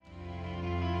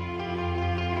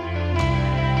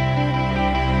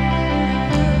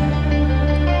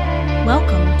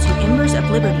of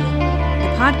Liberty,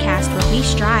 the podcast where we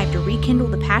strive to rekindle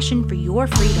the passion for your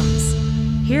freedoms.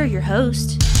 Here are your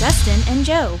hosts, Justin and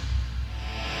Joe.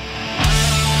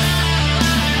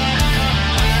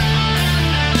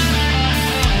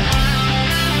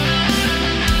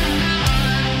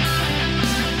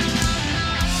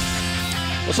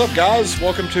 What's up, guys?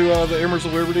 Welcome to the Embers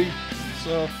of Liberty.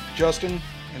 It's Justin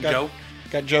and Joe.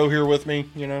 Got Joe here with me.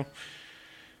 You know,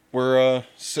 we're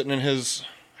sitting in his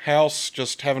house,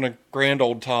 just having a grand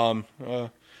old time.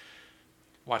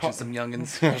 Watching some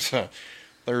youngins.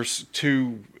 There's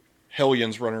two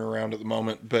hellions running around at the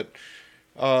moment, but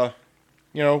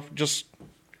you know, just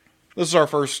this is our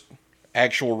first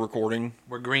actual recording.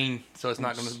 We're green, so it's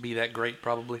not going to be that great,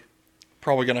 probably.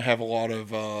 Probably going to have a lot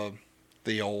of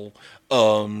the old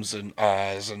ums and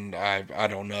ahs and I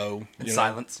don't know. And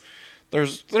silence.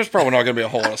 There's probably not going to be a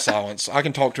whole lot of silence. I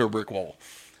can talk to a brick wall.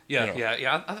 Yeah, you know.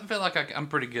 Yeah. I feel like I'm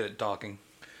pretty good at talking.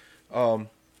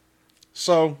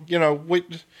 So, you know,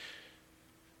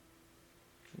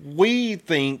 we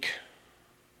think,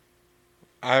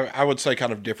 I would say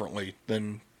kind of differently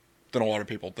than a lot of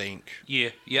people think.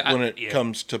 Yeah. When it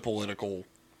comes to political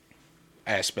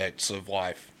aspects of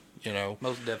life, you know.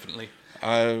 Most definitely.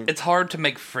 It's hard to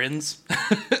make friends.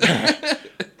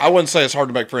 I wouldn't say it's hard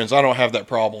to make friends. I don't have that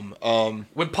problem.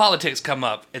 When politics come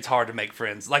up, it's hard to make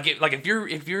friends.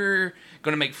 If you're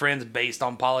going to make friends based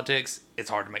on politics, it's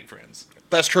hard to make friends.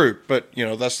 That's true, but you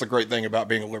know that's the great thing about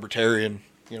being a libertarian.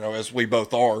 You know, as we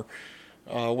both are,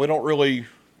 we don't really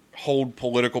hold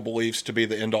political beliefs to be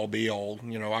the end all be all.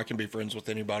 You know, I can be friends with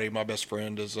anybody. My best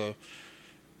friend is a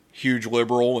huge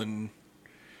liberal, and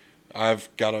I've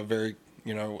got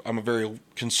I'm a very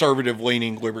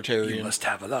conservative-leaning libertarian. You must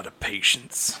have a lot of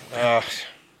patience.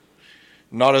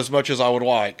 Not as much as I would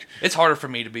like. It's harder for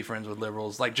me to be friends with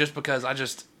liberals, just because I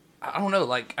don't know,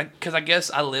 because I guess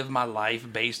I live my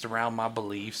life based around my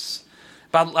beliefs.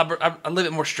 But I live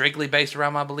it more strictly based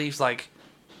around my beliefs. I'm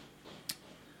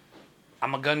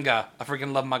a gun guy. I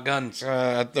freaking love my guns.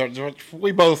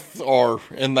 We both are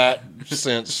in that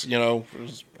sense. You know,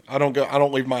 I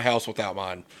don't leave my house without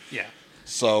mine. Yeah.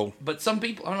 So, but some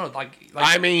people, I don't know,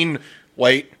 I mean,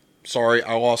 wait, sorry,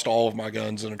 I lost all of my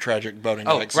guns in a tragic boating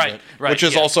accident, right, which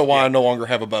is also why I no longer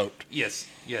have a boat. Yes.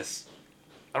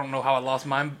 I don't know how I lost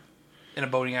mine in a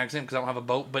boating accident because I don't have a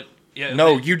boat, but yeah.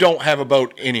 No, you don't have a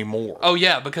boat anymore. Oh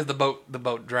yeah, because the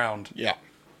boat drowned. Yeah,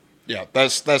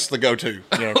 that's the go-to.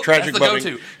 You know, tragic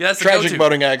boating. Yeah, that's the tragic go-to.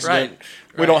 boating accident.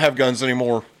 Right. We don't have guns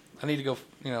anymore. I need to go,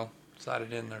 sight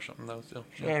it in or something though. Still.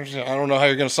 I don't know how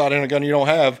you're going to sight in a gun you don't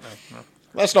have. No.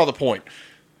 That's not the point.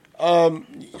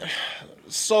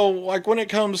 So, when it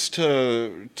comes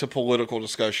to political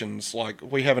discussions,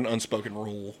 we have an unspoken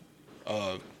rule,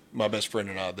 my best friend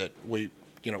and I, that we're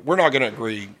not going to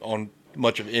agree on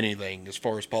much of anything as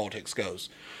far as politics goes.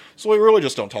 So we really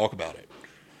just don't talk about it.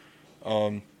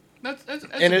 That's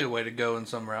a good way to go in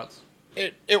some routes.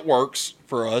 It works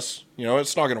for us. You know,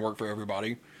 it's not going to work for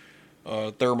everybody.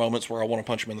 There are moments where I want to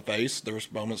punch him in the face. There's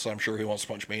moments I'm sure he wants to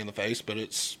punch me in the face, but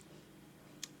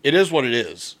it is what it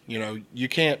is. You know, you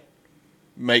can't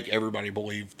make everybody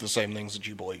believe the same things that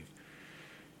you believe.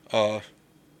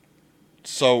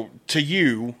 So to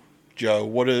you, Joe,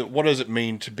 what does it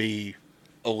mean to be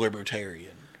a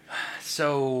libertarian?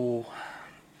 So,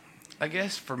 I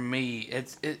guess for me,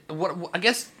 I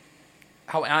guess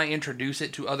how I introduce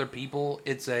it to other people,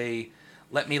 it's a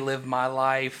let me live my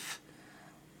life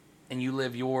and you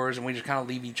live yours, and we just kind of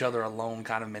leave each other alone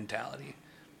kind of mentality.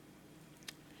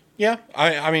 Yeah,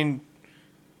 I mean,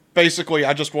 basically,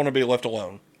 I just want to be left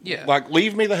alone. Yeah.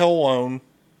 Leave me the hell alone.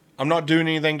 I'm not doing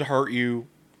anything to hurt you.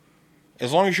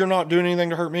 As long as you're not doing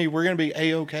anything to hurt me, we're going to be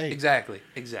A-okay. Exactly.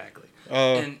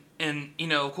 And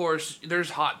of course, there's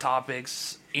hot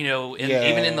topics,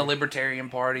 even in the Libertarian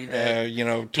Party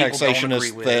that taxation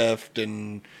is theft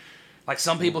and...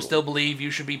 some people still believe you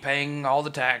should be paying all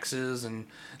the taxes, and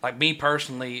me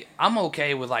personally, I'm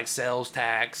okay with sales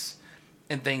tax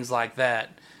and things like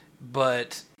that,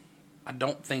 but I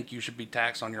don't think you should be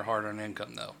taxed on your hard-earned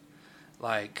income, though.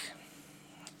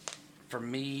 For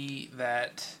me,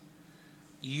 that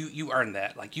you earned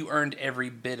that. You earned every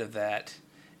bit of that,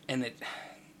 and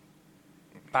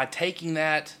by taking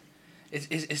that,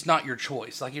 it's not your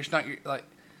choice. It's not your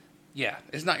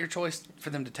it's not your choice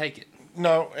for them to take it.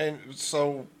 No, and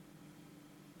so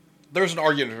there's an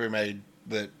argument to be made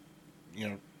that,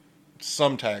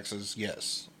 some taxes,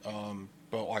 yes,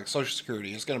 but Social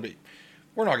Security is going to be,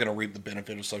 we're not going to reap the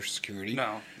benefit of Social Security.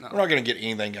 No. We're not going to get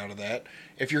anything out of that.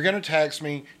 If you're going to tax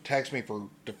me for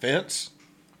defense,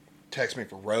 tax me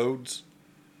for roads,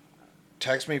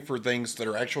 tax me for things that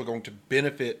are actually going to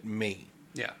benefit me.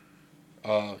 Yeah.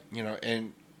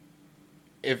 And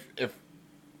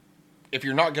if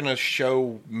you're not going to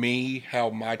show me how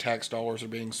my tax dollars are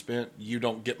being spent, you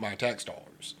don't get my tax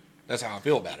dollars. That's how I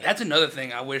feel about it. That's another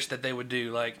thing I wish that they would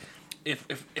do. Like, if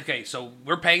okay, so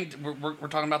we're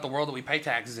talking about the world that we pay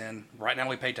taxes in. Right now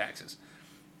we pay taxes.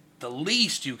 The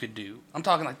least you could do, I'm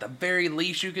talking like the very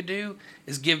least you could do,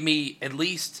 is give me at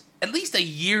least a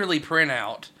yearly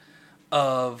printout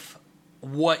of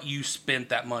what you spent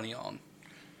that money on.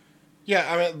 Yeah,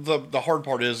 I mean, the hard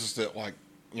part is that, like,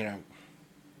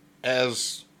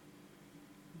 as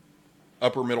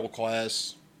upper middle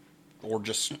class or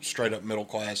just straight up middle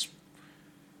class,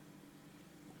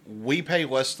 we pay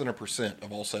less than 1%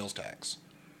 of all sales tax.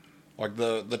 Like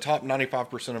the top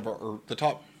 95% of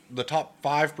the top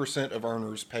 5% of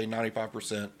earners pay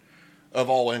 95% of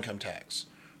all income tax.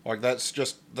 Like that's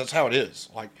how it is.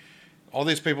 Like all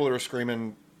these people that are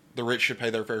screaming the rich should pay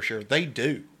their fair share, they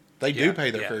do. They do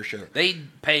pay their fair share. They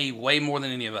pay way more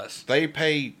than any of us. They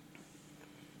pay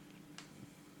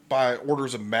by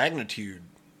orders of magnitude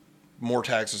more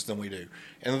taxes than we do.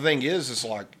 And the thing is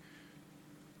like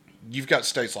you've got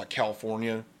states like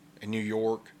California and New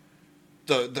York.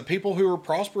 The people who are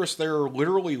prosperous there are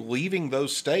literally leaving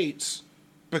those states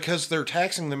because they're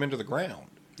taxing them into the ground.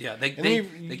 Yeah, they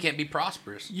can't be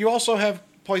prosperous. You also have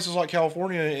places like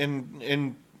California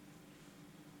and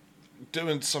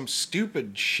doing some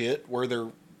stupid shit where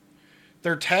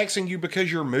they're taxing you because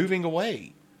you're moving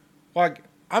away. Like,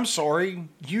 I'm sorry,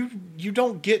 you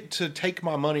don't get to take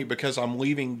my money because I'm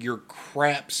leaving your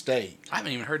crap state. I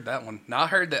haven't even heard that one. Now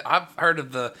I've heard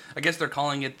of I guess they're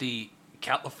calling it the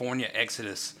California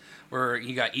Exodus, where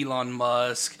you got Elon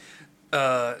Musk,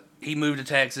 he moved to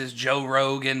Texas, Joe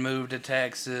Rogan moved to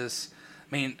Texas.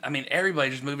 I mean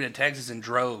everybody just moving to Texas in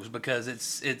droves because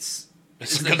it's a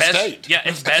the good best state. Yeah,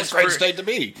 it's best a great state to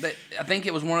be. I think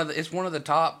it's one of the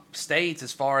top states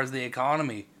as far as the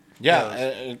economy.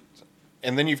 Yeah,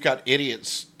 and then you've got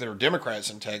idiots that are Democrats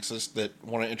in Texas that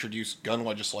want to introduce gun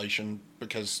legislation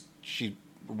because she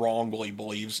wrongly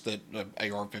believes that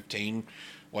AR-15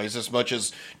 weighs as much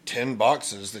as 10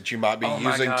 boxes that you might be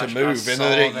using to move, and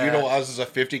that it utilizes a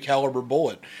 50 caliber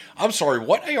bullet. I'm sorry,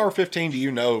 what AR-15 do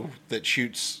you know that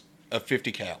shoots a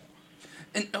 50 cal?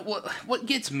 And what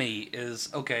gets me is,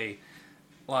 okay,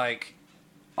 like,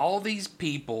 all these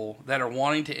people that are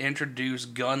wanting to introduce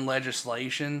gun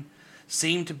legislation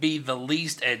seem to be the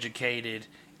least educated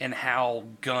in how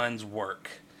guns work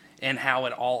and how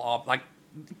it all, like,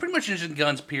 pretty much just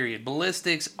guns, period.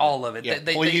 Ballistics, all of it. Yeah,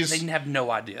 they have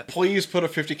no idea. Please put a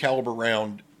 50 caliber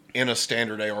round in a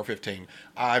standard AR-15.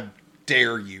 I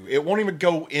dare you. It won't even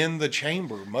go in the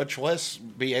chamber, much less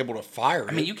be able to fire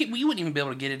it. I mean, you wouldn't even be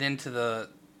able to get it into the.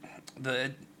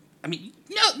 I mean,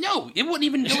 no, it wouldn't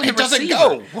even go in the receiver. It doesn't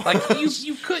go. Like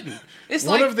you couldn't. It's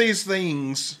one of these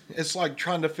things. It's like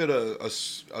trying to fit a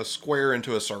square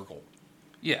into a circle.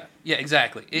 Yeah,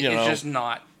 exactly. It's just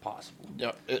not possible.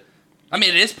 Yeah. I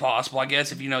mean, it is possible, I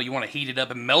guess, if you want to heat it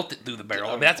up and melt it through the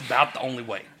barrel. That's about the only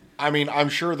way. I mean, I'm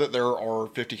sure that there are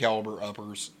 50 caliber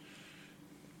uppers,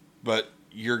 but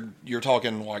you're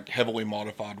talking like heavily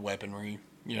modified weaponry.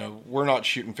 We're not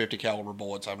shooting 50 caliber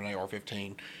bullets out of an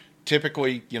AR-15.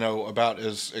 Typically, about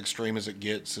as extreme as it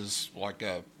gets is like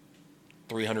a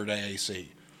 300 AAC.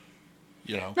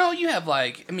 No, you have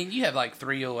like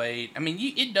 308. I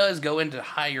mean, it does go into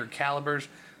higher calibers.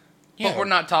 But we're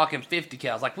not talking 50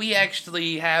 cals. Like, we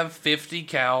actually have 50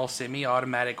 cal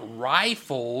semi-automatic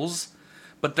rifles,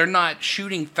 but they're not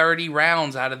shooting 30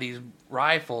 rounds out of these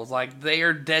rifles. Like, they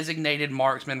are designated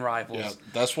marksman rifles. Yeah,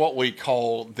 that's what we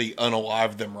call the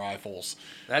unalive them rifles.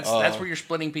 That's where you're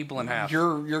splitting people in half.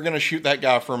 You're going to shoot that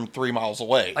guy from 3 miles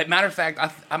away. Like, matter of fact,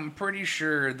 I'm pretty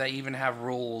sure they even have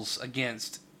rules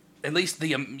against, at least the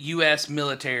U.S.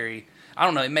 military. I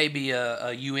don't know. It may be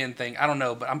a UN thing. I don't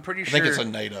know, but I'm pretty sure. I think it's a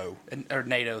NATO or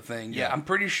NATO thing. Yeah, I'm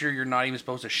pretty sure you're not even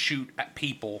supposed to shoot at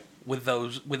people with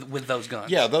those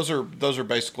guns. Yeah, those are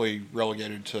basically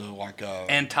relegated to like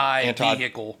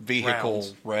anti-vehicle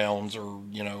rounds or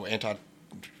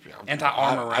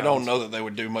anti-armor rounds. I don't know that they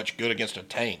would do much good against a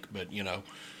tank, but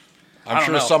I'm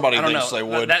sure somebody thinks they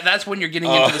would. That's when you're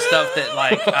getting into the stuff that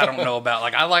like I don't know about.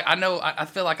 Like I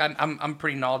feel like I'm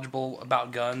pretty knowledgeable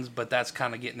about guns, but that's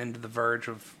kind of getting into the verge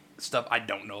of stuff I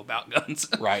don't know about guns.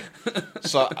 Right.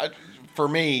 So for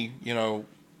me,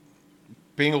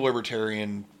 being a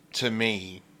libertarian, to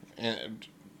me, and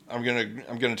I'm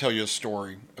gonna tell you a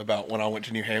story about when I went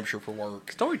to New Hampshire for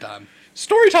work. Story time.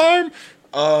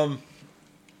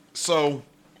 So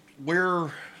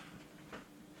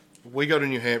we go to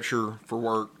New Hampshire for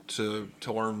work to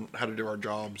learn how to do our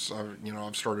jobs. I've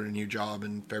started a new job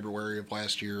in February of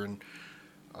last year, and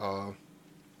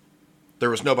there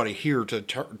was nobody here to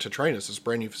train us. It's a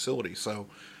brand new facility. So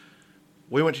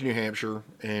we went to New Hampshire,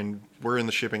 and we're in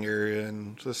the shipping area,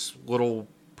 and this little,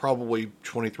 probably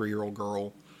 23-year-old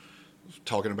girl was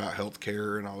talking about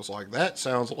healthcare, and I was like, that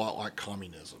sounds a lot like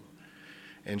communism.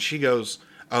 And she goes,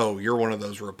 oh, you're one of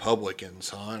those Republicans,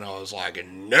 huh? And I was like,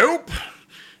 nope,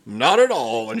 not at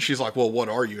all. And she's like, well, what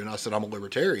are you? And I said, I'm a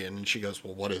libertarian. And she goes,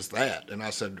 well, what is that? And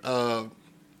I said,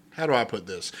 how do I put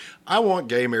this? I want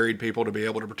gay married people to be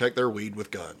able to protect their weed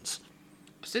with guns.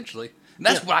 Essentially. And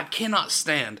that's what I cannot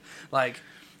stand. Like,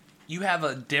 you have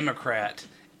a Democrat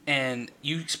and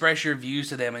you express your views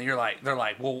to them, and they're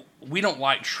like, well, we don't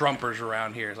like Trumpers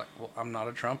around here. It's like, well, I'm not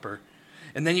a Trumper.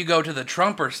 And then you go to the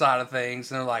Trumper side of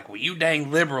things, and they're like, well, you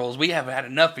dang liberals, we haven't had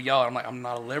enough of y'all. I'm like, I'm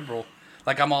not a liberal.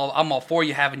 Like, I'm all for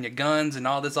you having your guns and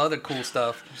all this other cool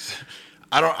stuff.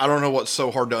 I don't know what's so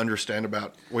hard to understand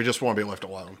about. We just want to be left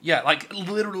alone. Yeah, like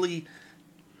literally,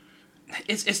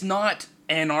 it's not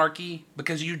anarchy,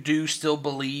 because you do still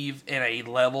believe in a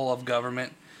level of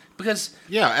government. Because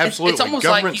yeah, absolutely, it's almost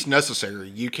government's like necessary.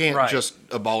 You can't just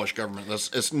abolish government.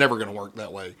 It's never going to work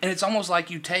that way. And it's almost like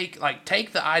you take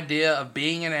the idea of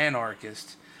being an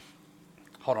anarchist.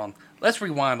 Hold on, let's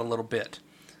rewind a little bit.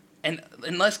 And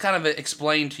let's kind of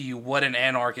explain to you what an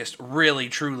anarchist really,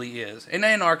 truly is. An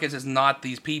anarchist is not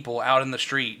these people out in the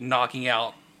street knocking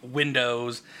out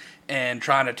windows and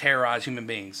trying to terrorize human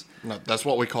beings. No, that's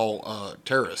what we call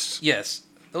terrorists. Yes,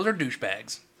 those are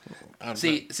douchebags.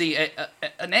 See,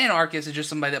 an anarchist is just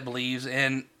somebody that believes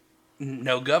in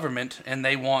no government, and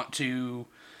they want to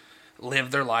live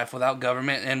their life without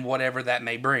government and whatever that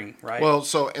may bring, right? Well,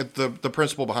 so the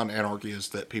principle behind anarchy is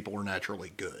that people are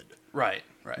naturally good. Right.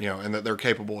 You know, and that they're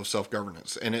capable of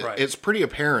self-governance. And it's pretty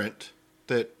apparent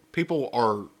that people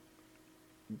are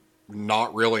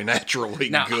not really naturally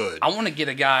good. I want to get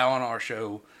a guy on our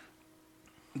show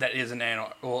that is an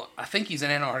anarchist. Well, I think he's an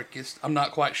anarchist. I'm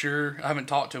not quite sure. I haven't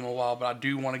talked to him in a while, but I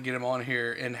do want to get him on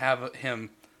here and have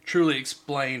him truly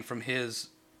explain from his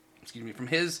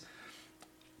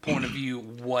point of view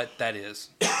what that is.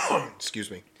 Excuse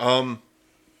me. Yeah,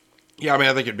 I mean,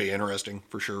 I think it'd be interesting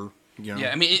for sure. You know?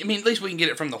 Yeah, I mean, at least we can get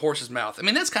it from the horse's mouth. I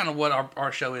mean, that's kind of what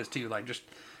our show is too. Like, just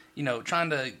trying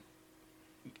to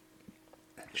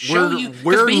show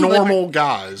we're normal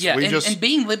guys. Yeah, and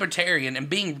being libertarian and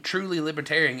being truly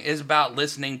libertarian is about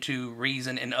listening to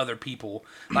reason in other people.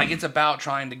 Like, it's about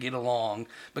trying to get along,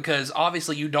 because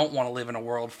obviously you don't want to live in a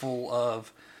world full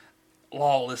of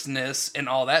lawlessness and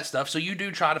all that stuff. So you do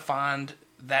try to find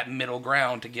that middle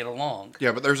ground to get along.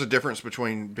 Yeah, but there's a difference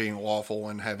between being lawful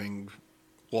and having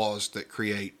laws that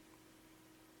create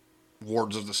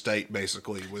wards of the state,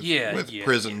 basically, with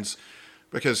prisons. Yeah.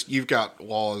 Because you've got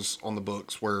laws on the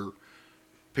books where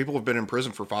people have been in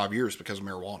prison for 5 years because of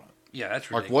marijuana. Yeah, that's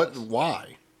ridiculous. Like, what?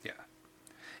 Why? Yeah.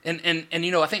 And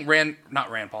I think Ron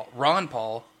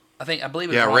Paul, I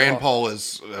believe it's Ron Rand Paul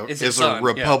is a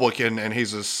Republican, and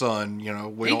he's his son.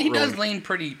 He does lean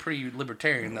pretty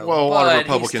libertarian, though. Well, a lot of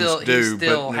Republicans he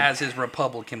still has his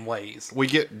Republican ways. We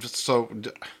get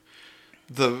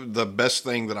the best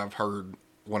thing that I've heard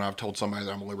when I've told somebody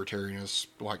that I'm a libertarian is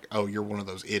like, "Oh, you're one of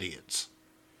those idiots."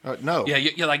 No. Yeah,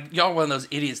 you're like, y'all one of those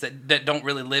idiots that don't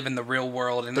really live in the real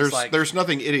world. And there's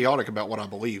nothing idiotic about what I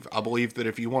believe. I believe that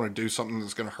if you want to do something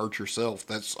that's going to hurt yourself,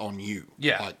 that's on you.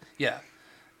 Yeah.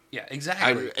 Yeah,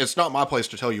 exactly. It's not my place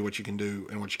to tell you what you can do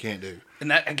and what you can't do.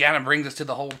 And that again brings us to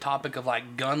the whole topic of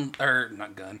like drug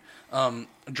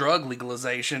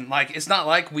legalization. Like, it's not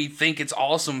like we think it's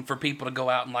awesome for people to go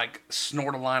out and like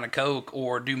snort a line of coke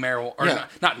or do marijuana, or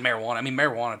not marijuana. I mean,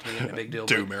 marijuana to me isn't a big deal.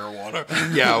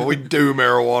 Marijuana. Yeah, we do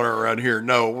marijuana around here.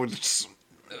 No,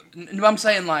 I'm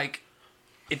saying, like,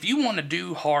 if you want to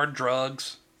do hard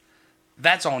drugs,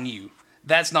 that's on you.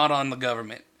 That's not on the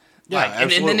government. Yeah,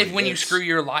 absolutely. And then when you screw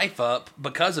your life up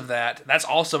because of that, that's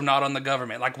also not on the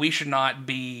government. Like, we should not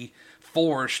be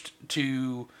forced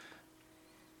to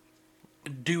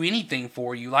do anything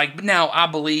for you. Like, now, I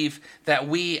believe that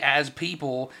we as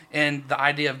people, and the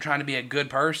idea of trying to be a good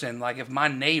person, like, if my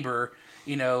neighbor,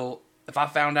 if I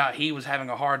found out he was having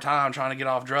a hard time trying to get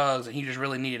off drugs and he just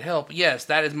really needed help, yes,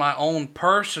 that is my own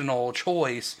personal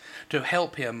choice to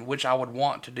help him, which I would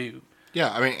want to do. Yeah,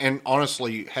 I mean, and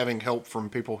honestly, having help from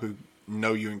people who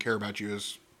know you and care about you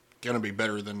is going to be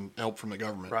better than help from the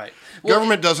government. Right.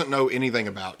 Government doesn't know anything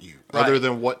about you other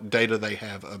than what data they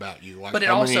have about you. Like, but it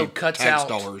how also many cuts tax out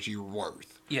dollars you're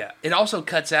worth. Yeah, it also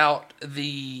cuts out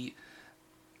the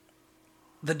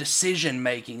decision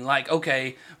making. Like,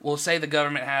 okay, well, say the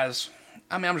government has,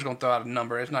 I'm just going to throw out a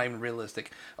number. It's not even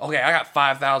realistic. Okay, I got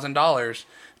 $5,000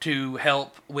 to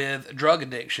help with drug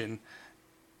addiction.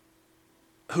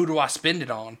 who do I spend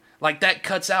it on? Like, that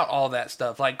cuts out all that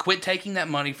stuff. Like, quit taking that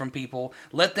money from people.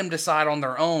 Let them decide on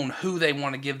their own who they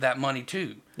want to give that money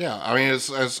to. Yeah, I mean,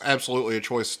 it's absolutely a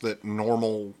choice that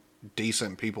normal,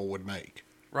 decent people would make.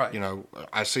 Right. You know,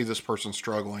 I see this person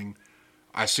struggling.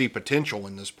 I see potential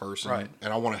in this person, Right.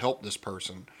 and I want to help this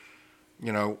person.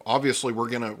 You know, obviously we're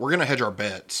gonna hedge our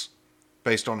bets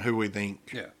based on who we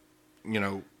think, you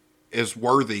know, is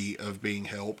worthy of being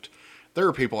helped. There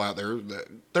are people out there that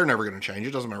they're never going to change.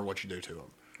 It doesn't matter what you do to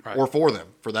them, Right. or for them,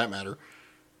 for that matter.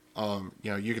 You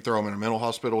know, you could throw them in a mental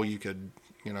hospital. You could,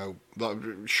 you know,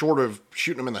 short of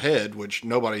shooting them in the head, which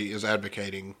nobody is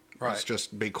advocating. Right. Let's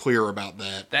just be clear about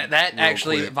that. That real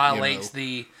actually quick, violates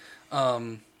you know,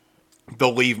 the the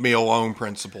leave me alone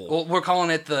principle. well, we're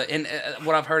calling it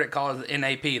what I've heard it called the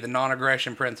NAP, the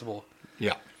non-aggression principle.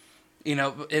 Yeah. You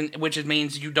know, which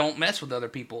means you don't mess with other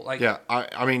people. Like, Yeah,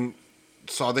 I mean,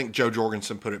 so I think Jo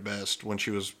Jorgensen put it best when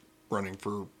she was running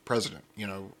for president. You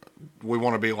know, we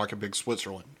want to be like a big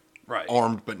Switzerland, right.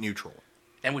 armed but neutral.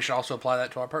 And we should also apply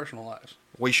that to our personal lives.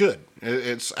 We should.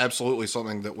 It's absolutely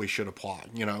something that we should apply.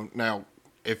 You know, now,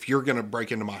 if you're going to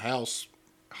break into my house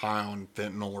high on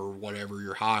fentanyl or whatever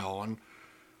you're high on,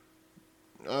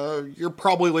 you're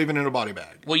probably leaving in a body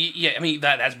bag. Well, yeah, I mean,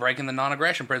 that's breaking the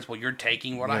non-aggression principle. You're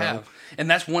taking what I Yeah. have. And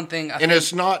that's one thing I think.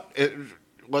 It's not...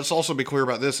 let's also be clear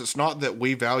about this. It's not that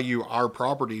we value our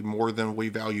property more than we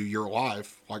value your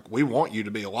life. Like, we want you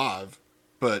to be alive,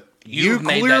 but you You've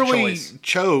made that clearly choice.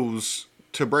 chose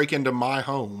to break into my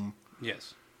home,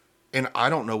 Yes. and I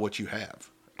don't know what you have.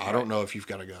 I don't know if you've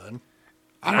got a gun.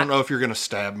 I And don't know if you're going to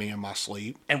stab me in my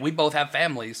sleep. And we both have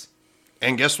families.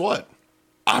 And guess what?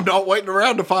 I'm not waiting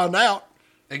around to find out.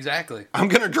 Exactly. I'm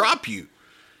going to drop you.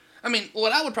 I mean,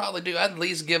 what I would probably do, I'd at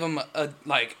least give him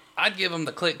I'd give him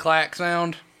the click-clack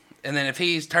sound, and then if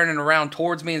he's turning around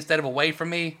towards me instead of away from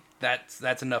me,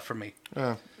 that's enough for me.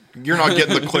 You're not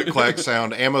getting the click-clack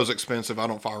sound. Ammo's expensive. I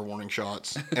don't fire warning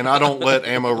shots. And I don't let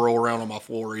ammo roll around on my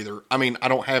floor either. I mean, I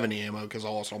don't have any ammo because I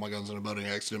lost all my guns in a boating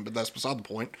accident, but that's beside the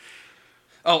point.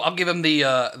 Oh, I'll give him the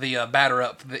batter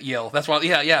up yell. That's why,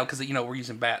 yeah, because, you know, we're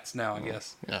using bats now, I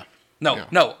guess. Yeah. No,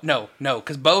 Yeah. no,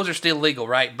 because bows are still legal,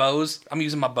 right? Bows, I'm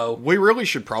using my bow. We really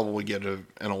should probably get an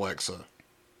Alexa,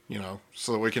 you know,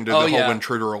 so that we can do the Oh, whole yeah.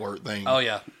 intruder alert thing. Oh,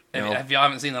 yeah. You know. If y'all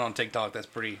haven't seen that on TikTok, that's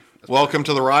pretty... Welcome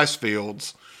to the rice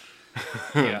fields.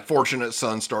 Yeah. Fortunate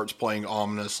son starts playing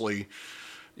ominously.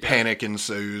 Panic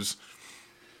ensues.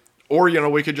 Or, you know,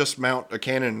 we could just mount a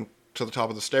cannon to the top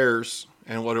of the stairs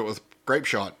and load it with grape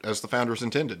shot as the founders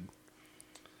intended.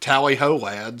 Tally ho,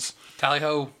 lads. Tally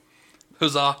ho.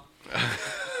 Huzzah.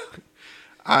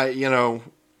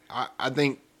 I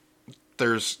think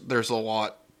there's a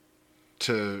lot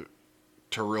to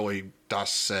really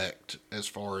dissect as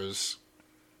far as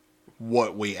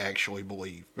what we actually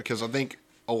believe, because I think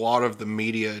a lot of the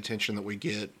media attention that we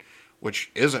get, which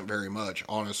isn't very much,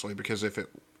 honestly, because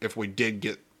if we did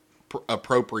get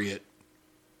appropriate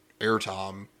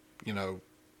airtime, you know,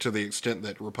 to the extent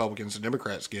that Republicans and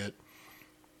Democrats get.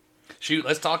 Shoot,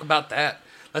 let's talk about that.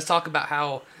 Let's talk about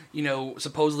how, you know,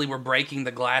 supposedly we're breaking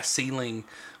the glass ceiling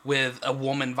with a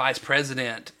woman vice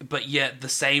president, but yet the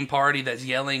same party that's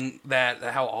yelling that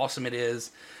how awesome it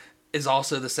is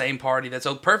also the same party that's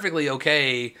perfectly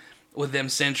okay with them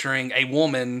censuring a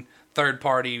woman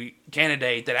third-party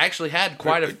candidate that actually had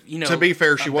quite a, you know... To be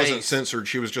fair, she a wasn't base. censored.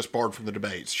 She was just barred from the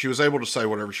debates. She was able to say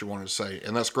whatever she wanted to say,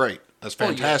 and that's great. That's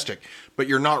fantastic. But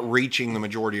you're not reaching the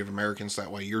majority of Americans that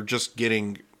way. You're just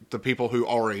getting the people who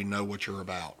already know what you're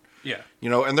about. Yeah. You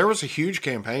know, and there was a huge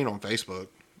campaign on Facebook,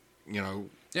 you know.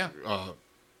 Yeah.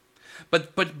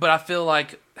 But I feel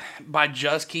like by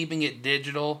just keeping it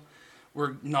digital,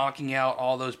 we're knocking out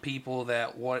all those people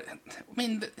that we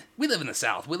live in the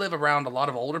South. We live around a lot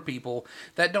of older people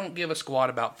that don't give a squat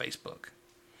about Facebook.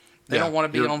 They Yeah, don't want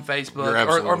to be you're- on Facebook, you're or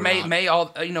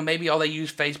absolutely maybe all they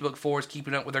use Facebook for is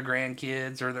keeping up with their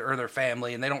grandkids or their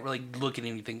family, and they don't really look at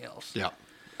anything else. Yeah.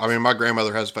 I mean, my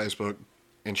grandmother has Facebook,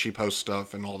 and she posts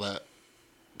stuff and all that,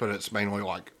 but it's mainly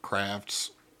like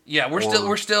crafts. Yeah, we're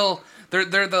still they're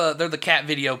the cat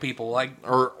video people, like,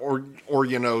 Or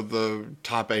you know, the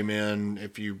type amen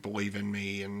if you believe in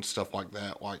me and stuff like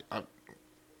that. Like,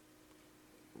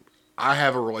 I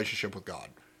have a relationship with God.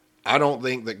 I don't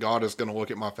think that God is going to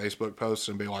look at my Facebook posts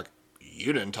and be like,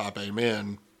 you didn't type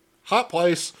amen. Hot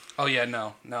place. oh yeah,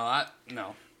 no.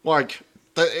 Like,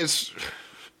 it's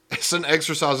an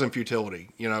exercise in futility,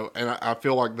 you know, and I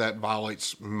feel like that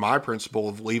violates my principle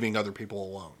of leaving other people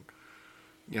alone.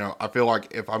 You know, I feel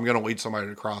like if I'm going to lead somebody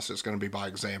to Christ, it's going to be by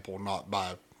example, not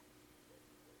by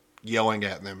yelling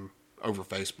at them over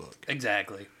Facebook.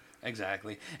 Exactly.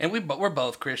 exactly. And we're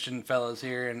both Christian fellows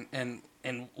here, and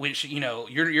which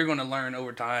you're going to learn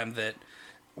over time that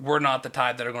we're not the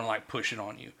type that are going to like push it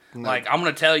on you. No. Like I'm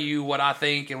going to tell you what I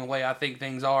think and the way I think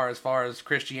things are as far as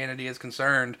Christianity is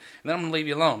concerned, and then I'm going to leave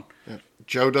you alone. Yeah.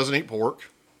 Joe doesn't eat pork.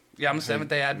 Yeah, I'm a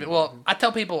Seventh-day Adventist. Well, I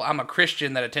tell people I'm a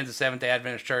Christian that attends a Seventh-day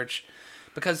Adventist church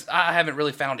because I haven't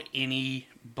really found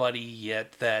anybody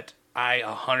yet that I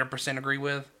 100% agree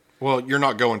with. Well, you're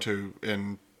not going to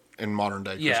in modern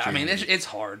day Christianity. Yeah, I mean it's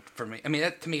hard for me. I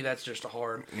mean to me that's just a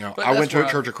hard. I went to a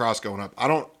Church of Christ growing up. I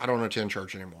don't attend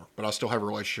church anymore, but I still have a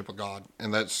relationship with God,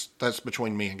 and that's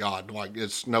between me and God. Like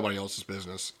it's nobody else's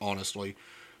business, honestly.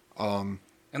 And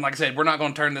like I said, we're not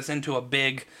going to turn this into a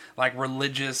big like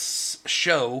religious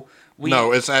show.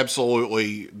 No, it's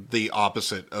absolutely the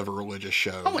opposite of a religious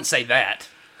show. I wouldn't say that.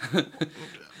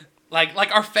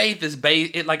 Like our faith is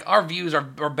based. Like our views are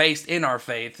based in our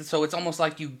faith, so it's almost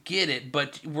like you get it,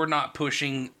 but we're not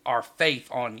pushing our faith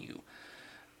on you.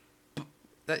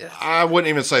 I wouldn't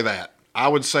even say that. I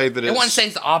would say that I wouldn't say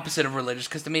it's the opposite of religious,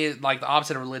 because to me, like the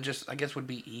opposite of religious, I guess would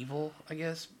be evil. I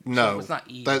guess no, so it's not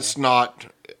evil. That's not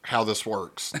how this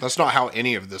works. That's not how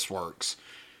any of this works.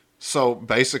 So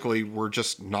basically, we're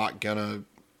just not gonna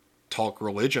talk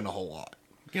religion a whole lot.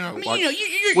 You know, I mean, like,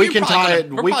 we can tie it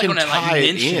in. We can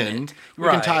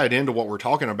tie it into what we're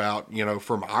talking about.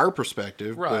 From our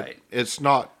perspective, right? But it's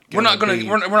not. We're not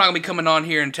gonna be coming on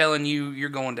here and telling you you're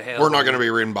going to hell. We're not gonna be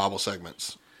reading Bible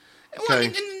segments.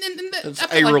 Okay,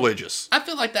 it's religious. I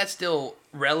feel like that's still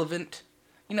relevant.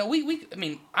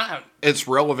 It's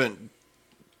relevant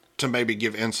to maybe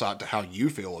give insight to how you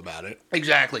feel about it.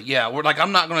 Exactly. Yeah, we're like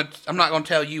I'm not gonna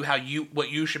tell you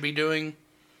what you should be doing.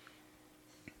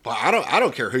 But I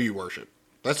don't care who you worship.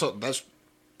 That's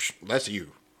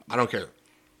you. I don't care.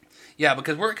 Yeah,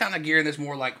 because we're kind of gearing this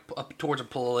more like up towards a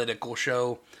political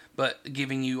show, but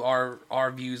giving you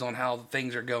our views on how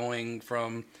things are going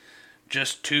from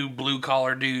just two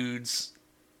blue-collar dudes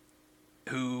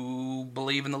who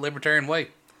believe in the libertarian way.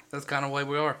 That's kind of the way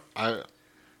we are.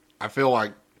 I feel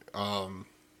like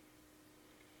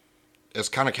it's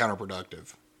kind of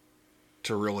counterproductive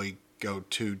to really go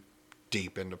too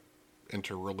deep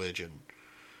into religion.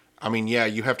 I mean, yeah,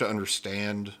 you have to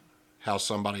understand how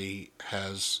somebody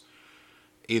has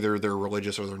either they're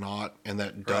religious or they're not, and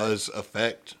that does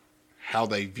affect how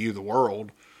they view the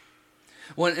world.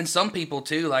 Well, and some people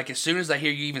too, like as soon as they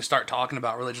hear you even start talking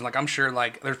about religion, like I'm sure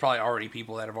like there's probably already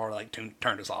people that have already like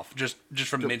turned us off just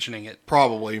from mentioning it.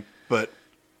 Probably, but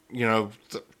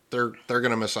they're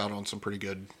going to miss out on some pretty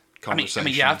good conversations. I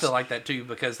mean, yeah, I feel like that too,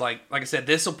 because like I said,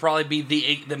 this will probably be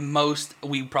the most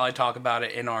we probably talk about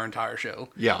it in our entire show.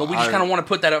 Yeah, but we just kind of want to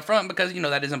put that up front because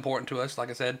that is important to us. Like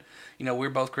I said, we're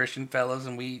both Christian fellas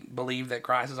and we believe that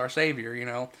Christ is our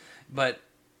Savior. But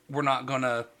we're not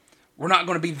gonna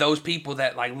be those people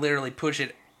that like literally push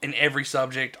it in every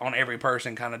subject on every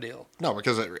person kind of deal. No,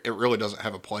 because it really doesn't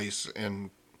have a place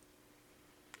in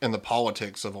the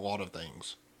politics of a lot of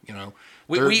things.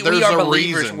 We are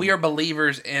believers. Reason. We are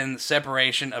believers in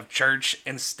separation of church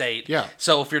and state. Yeah.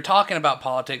 So if you're talking about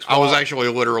politics, I was actually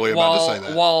literally about to say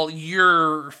that. While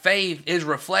your faith is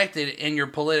reflected in your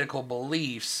political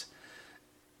beliefs,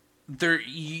 I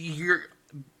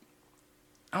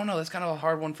don't know. That's kind of a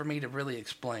hard one for me to really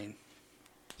explain.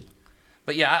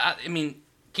 But yeah, I mean,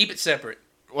 keep it separate.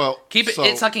 Well,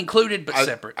 it's like included but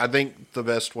separate. I think the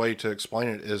best way to explain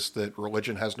it is that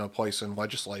religion has no place in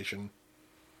legislation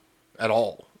at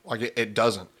all. Like it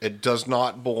doesn't. It does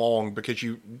not belong because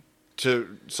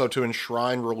to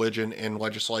enshrine religion in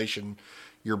legislation,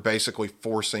 you're basically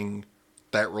forcing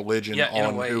that religion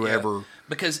on whoever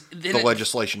because the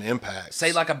legislation impacts.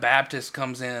 Say like a Baptist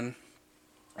comes in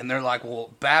and they're like,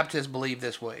 well, Baptists believe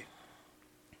this way.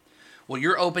 Well,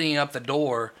 you're opening up the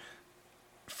door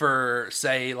for,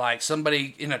 say, like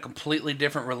somebody in a completely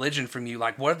different religion from you.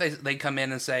 Like, what if they come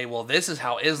in and say, well, this is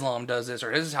how Islam does this,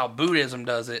 or this is how Buddhism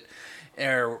does it,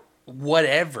 or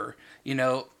whatever,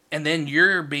 and then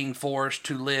you're being forced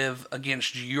to live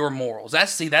against your morals.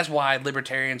 That's why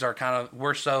libertarians are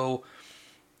we're so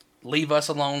leave us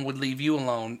alone would leave you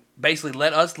alone. Basically,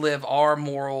 let us live our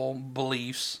moral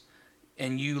beliefs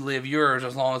and you live yours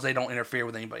as long as they don't interfere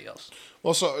with anybody else.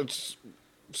 Well,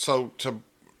 so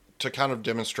to kind of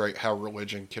demonstrate how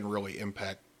religion can really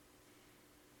impact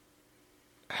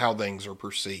how things are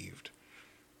perceived.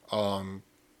 In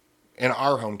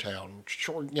our hometown,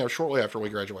 shortly after we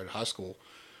graduated high school,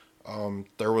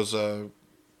 there was an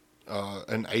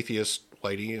atheist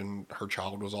lady, and her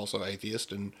child was also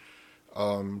atheist, and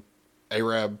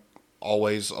ARAB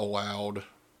always allowed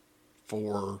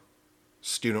for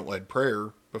student-led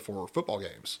prayer before football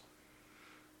games.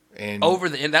 And this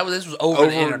was over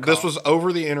the intercom. This was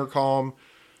over the intercom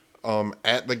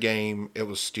at the game. It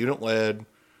was student led,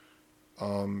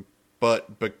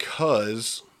 but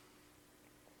because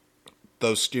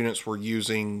those students were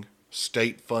using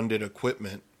state funded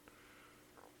equipment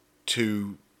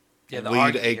to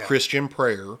lead a Christian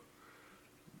prayer,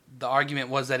 the argument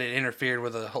was that it interfered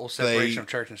with the whole separation of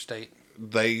church and state.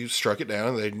 They struck it down,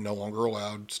 and they no longer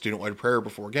allowed student-led prayer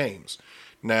before games.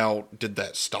 Now, did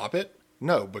that stop it?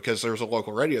 No, because there was a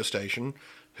local radio station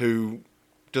who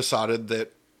decided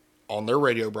that on their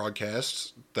radio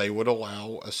broadcasts, they would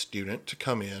allow a student to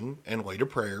come in and lead a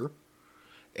prayer,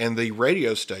 and the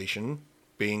radio station,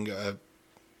 being a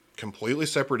completely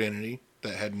separate entity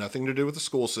that had nothing to do with the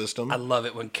school system. I love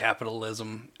it when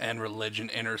capitalism and religion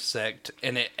intersect,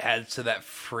 and it adds to that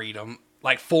freedom,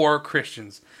 like for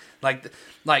Christians. But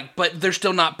they're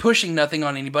still not pushing nothing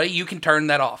on anybody. You can turn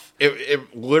that off.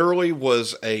 It literally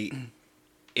was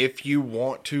if you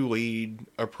want to lead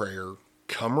a prayer,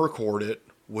 come record it.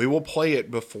 We will play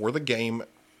it before the game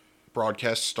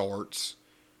broadcast starts,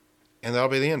 and that'll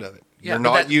be the end of it. Yeah,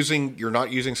 you're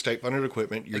not using state-funded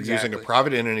equipment. You're using a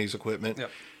private entity's equipment,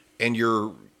 and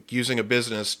you're using a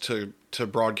business to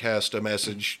broadcast a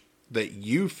message that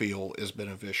you feel is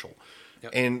beneficial.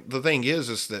 Yep. And the thing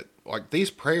is that like these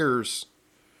prayers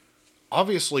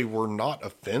obviously were not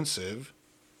offensive.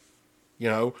 You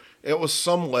know, it was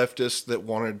some leftists that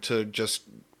wanted to just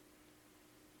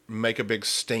make a big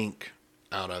stink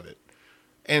out of it.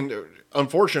 And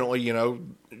unfortunately, you know,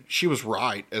 she was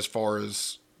right as far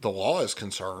as the law is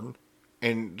concerned.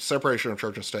 And separation of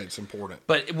church and state is important.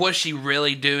 But was she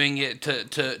really doing it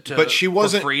but she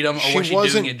wasn't, for freedom, or she was she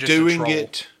wasn't doing it just to troll?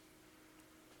 it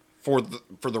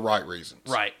for the right reasons.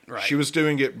 Right. She was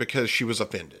doing it because she was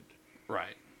offended.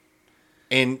 Right.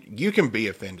 And you can be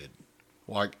offended.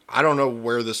 Like, I don't know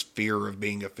where this fear of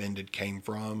being offended came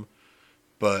from,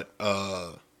 but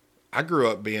I grew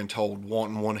up being told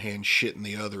wanting one hand, shit in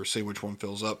the other, see which one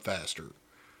fills up faster.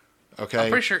 Okay? I'm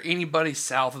pretty sure anybody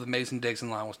south of the Mason-Dixon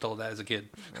line was told that as a kid.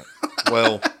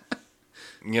 Well,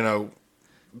 you know,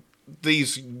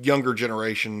 these younger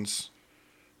generations,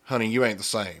 honey, you ain't the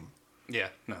same. Yeah,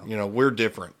 no. You know, we're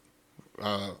different.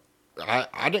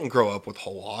 I didn't grow up with a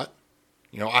whole lot.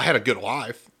 You know, I had a good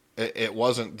life. It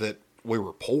wasn't that we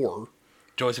were poor.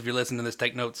 Joyce, if you're listening to this,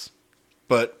 take notes.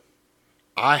 But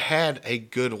I had a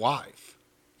good life.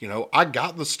 You know, I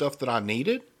got the stuff that I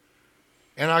needed,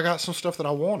 and I got some stuff that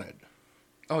I wanted.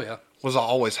 Oh, yeah. Was I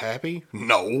always happy?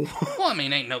 No. Well, I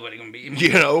mean, ain't nobody gonna be.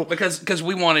 You know, because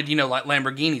we wanted, you know, like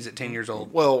Lamborghinis at 10 years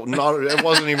old. Well, it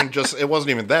wasn't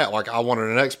even that. Like, I wanted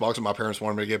an Xbox, and my parents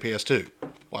wanted me to get a PS2.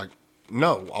 Like,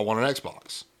 no, I want an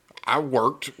Xbox. I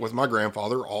worked with my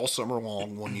grandfather all summer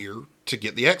long one year to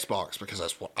get the Xbox because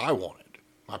that's what I wanted.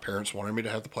 My parents wanted me to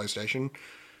have the PlayStation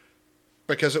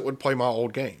because it would play my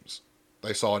old games.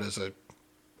 They saw it as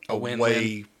a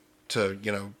way to,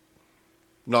 you know,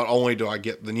 not only do I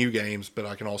get the new games, but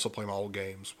I can also play my old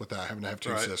games without having to have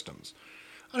two systems.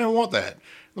 I didn't want that.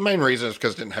 The main reason is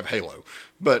because it didn't have Halo.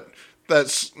 But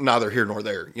that's neither here nor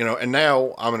there. You know, and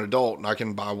now I'm an adult and I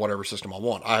can buy whatever system I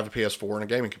want. I have a PS4 and a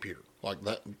gaming computer. Like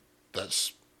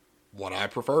that's what I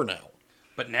prefer now.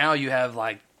 But now you have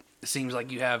it seems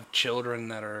like you have children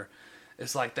that are,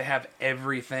 it's like they have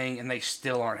everything and they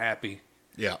still aren't happy.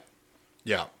 Yeah.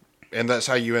 Yeah. And that's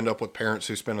how you end up with parents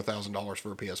who spend $1,000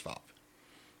 for a PS5.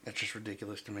 That's just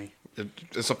ridiculous to me.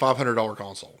 It's a $500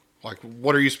 console. Like,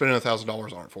 what are you spending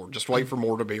 $1,000 on it for? Just wait for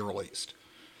more to be released.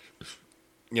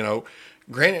 You know,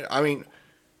 granted, I mean,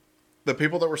 the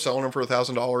people that were selling them for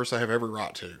 $1,000, they have every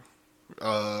right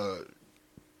to.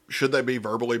 Should they be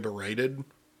verbally berated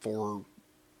for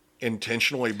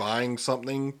intentionally buying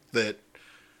something that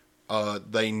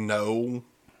they know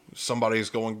somebody's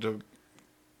going to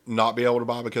not be able to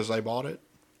buy because they bought it?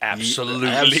 Absolutely.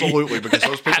 Absolutely, because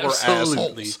those people are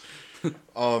assholes.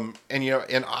 And you know,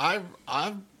 and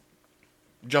I've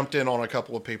jumped in on a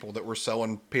couple of people that were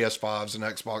selling PS5s and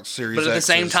Xbox Series X's. But at the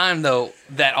same time, though,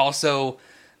 that also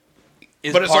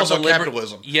is but it's part also of the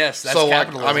capitalism. Yes, that's so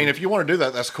capitalism. I mean, if you want to do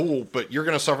that, that's cool, but you're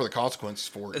going to suffer the consequences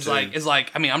for it. It's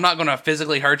like I mean, I'm not going to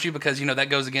physically hurt you because, you know, that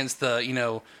goes against the, you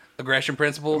know, aggression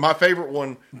principle. My favorite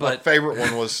one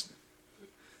was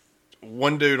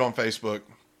one dude on Facebook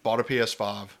bought a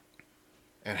PS5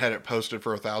 and had it posted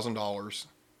for $1,000.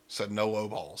 Said no low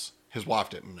balls. His wife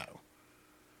didn't know.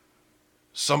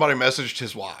 Somebody messaged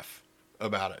his wife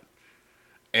about it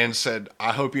and said,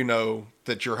 "I hope you know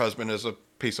that your husband is a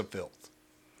piece of filth,"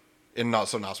 in not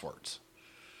so nice words.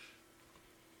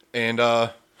 And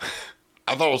I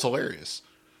thought it was hilarious.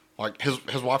 Like,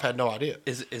 his wife had no idea.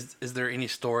 Is there any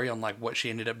story on like what she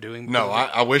ended up doing? No,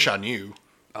 I wish I knew.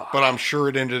 but I'm sure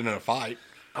it ended in a fight.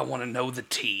 I want to know the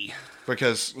tea.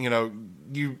 Because, when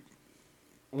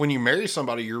you marry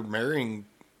somebody, you're marrying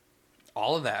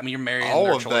all of that. I mean, you're marrying all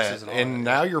their of choices that. and all And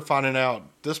that. now you're finding out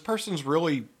this person's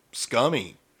really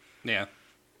scummy. Yeah.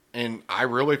 And I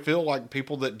really feel like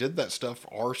people that did that stuff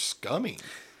are scummy.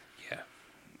 Yeah.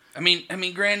 I mean,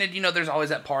 granted, there's always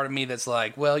that part of me that's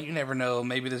like, well, you never know.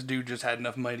 Maybe this dude just had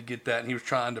enough money to get that, and he was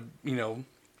trying to, No,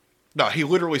 he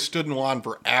literally stood in line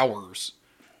for hours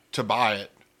to buy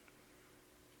it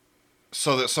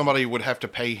so that somebody would have to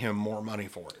pay him more money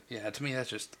for it. Yeah, to me, that's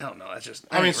just, I don't know. That's just,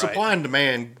 I mean, ain't supply right. and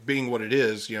demand being what it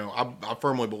is, I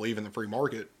firmly believe in the free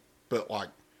market, but like,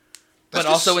 But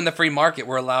also in the free market,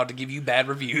 we're allowed to give you bad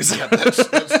reviews. Yeah,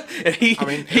 and he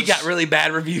his- got really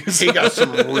bad reviews. he got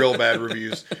some real bad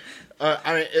reviews.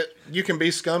 You can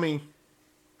be scummy,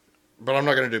 but I'm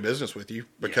not going to do business with you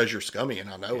because you're scummy and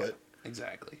I know it.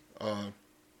 Exactly. And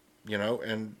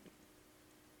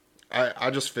I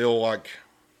just feel like,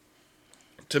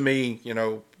 to me,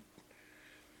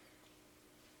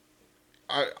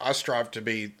 I strive to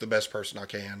be the best person I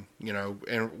can,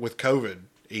 and with COVID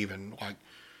even, like,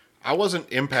 I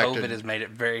wasn't impacted. COVID has made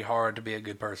it very hard to be a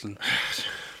good person.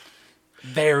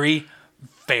 Very,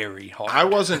 very hard. I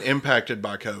wasn't impacted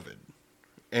by COVID.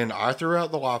 And I threw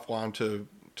out the lifeline to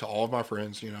all of my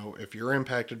friends, if you're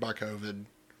impacted by COVID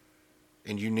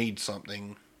and you need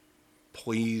something,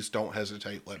 please don't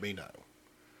hesitate. Let me know.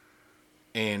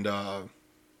 And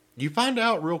you find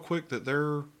out real quick that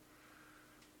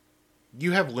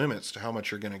you have limits to how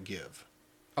much you're going to give.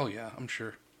 Oh, yeah, I'm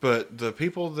sure. But the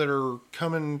people that are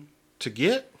coming to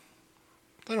get,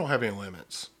 they don't have any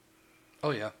limits.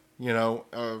 Oh, yeah.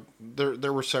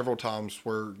 There were several times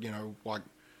where, like,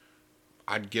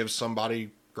 I'd give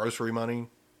somebody grocery money,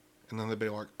 and then they'd be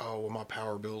like, oh, well, my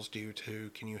power bill's due too.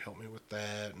 Can you help me with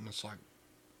that? And it's like,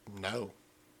 no.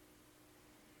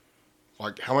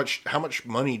 Like, how much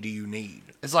money do you need?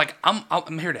 It's like,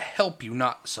 I'm here to help you,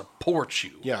 not support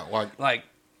you. Yeah, Like,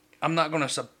 I'm not going to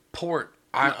support.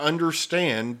 I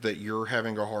understand that you're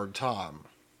having a hard time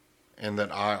and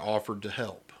that I offered to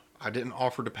help. I didn't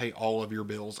offer to pay all of your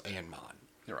bills and mine.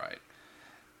 You're right.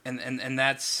 And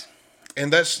that's...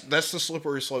 And that's the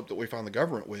slippery slope that we find the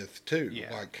government with too.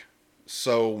 Yeah. Like,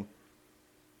 so...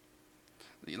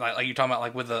 Like you're talking about,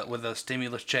 like, with the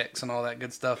stimulus checks and all that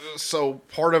good stuff. So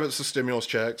part of it's the stimulus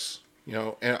checks,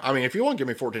 and I mean, if you want to give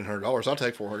me $1,400, I'll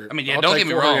take $400. I mean, yeah, I'll don't take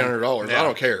get me wrong. $400. Yeah. I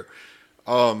don't care.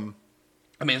 I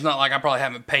mean, it's not like I probably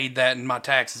haven't paid that in my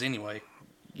taxes anyway.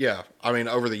 Yeah, I mean,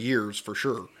 over the years for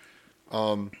sure.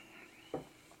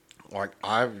 Like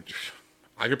I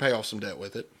could pay off some debt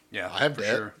with it. Yeah, I have for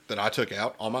debt sure. that I took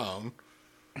out on my own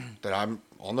that I'm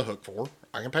on the hook for.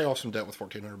 I can pay off some debt with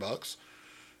 $1,400.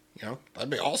 That'd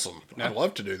be awesome. Yeah. I'd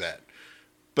love to do that.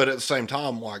 But at the same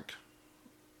time, like,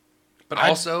 But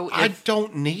also, I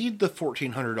don't need the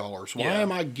 $1,400. Why Yeah.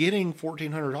 am I getting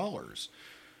 $1,400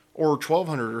 or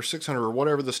 $1,200 or $600 or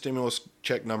whatever the stimulus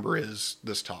check number is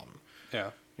this time?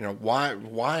 yeah.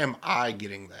 Why am I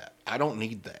getting that? I don't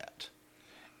need that.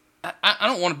 I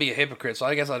don't want to be a hypocrite, so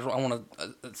I guess I want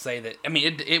to say that. I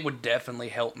mean, it would definitely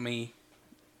help me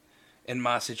in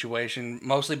my situation,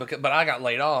 mostly but I got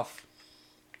laid off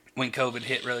when COVID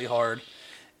hit really hard,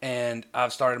 and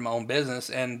I've started my own business.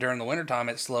 And during the wintertime,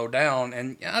 it slowed down,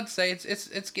 and I'd say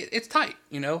it's tight,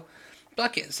 But I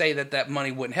can't say that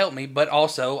money wouldn't help me, but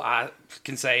also I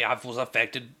can say I was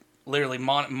affected literally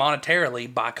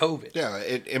monetarily by COVID. Yeah,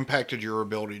 it impacted your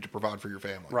ability to provide for your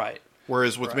family. Right.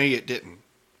 Whereas with me, it didn't.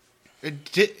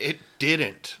 It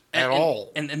didn't at And-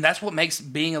 all. And that's what makes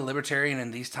being a libertarian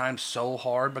in these times so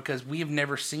hard, because we have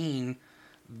never seen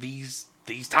these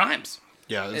times.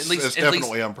 Yeah, it's At definitely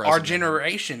least unprecedented. our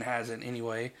generation hasn't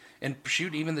anyway. And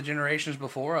shoot, even the generations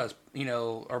before us,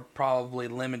 are probably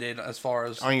limited as far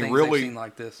as things really, they've seen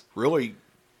like this. Really,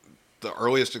 the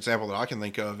earliest example that I can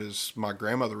think of is my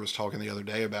grandmother was talking the other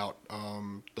day about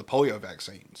the polio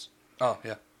vaccines. Oh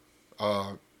yeah,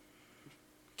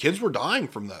 Kids were dying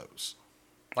from those.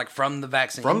 like from the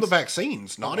vaccines. From the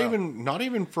vaccines, not wow.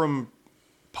 even from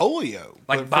polio.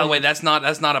 Like, but by the from- way, that's not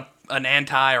an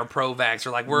anti or pro vax,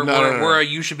 or like No.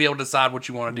 you should be able to decide what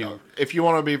you want to do. No. If you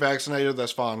want to be vaccinated,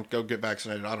 that's fine. Go get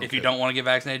vaccinated. I don't. If care. you don't want to get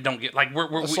vaccinated, don't get It's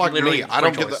we like literally me. I free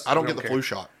don't get choice. the We get the care. flu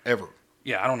shot ever.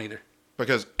 Yeah, I don't either.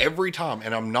 Because every time,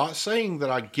 and I'm not saying that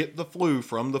I get the flu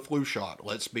from the flu shot.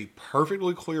 Let's be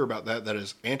perfectly clear about that. That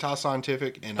is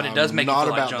anti-scientific, and But it does I'm make you not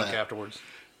feel like about junk that. afterwards.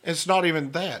 It's not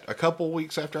even that. A couple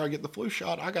weeks after I get the flu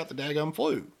shot, I got the daggum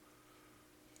flu.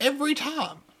 Every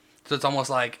time. So it's almost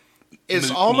like It's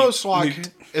moot- almost moot- like moot.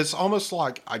 it's almost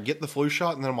like I get the flu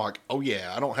shot, and then I'm like, oh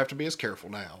yeah, I don't have to be as careful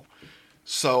now.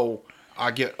 So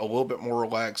I get a little bit more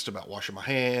relaxed about washing my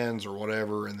hands or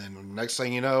whatever, and then the next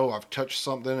thing you know, I've touched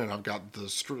something and I've got the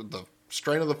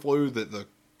strain of the flu that the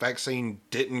vaccine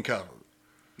didn't cover.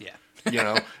 Yeah.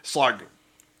 It's like,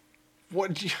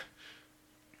 what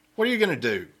are you going to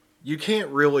do? You can't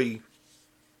really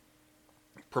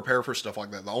prepare for stuff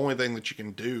like that. The only thing that you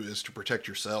can do is to protect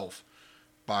yourself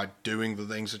by doing the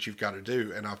things that you've got to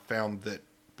do. And I've found that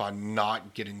by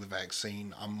not getting the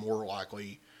vaccine, I'm more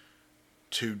likely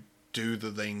to do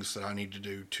the things that I need to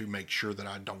do to make sure that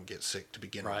I don't get sick to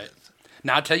begin with.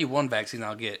 Now, I'll tell you one vaccine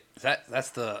I'll get. That's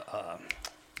the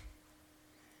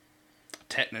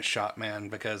tetanus shot, man,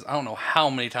 because I don't know how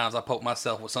many times I poked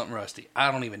myself with something rusty.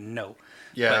 I don't even know.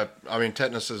 Yeah, but, I mean,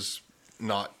 tetanus is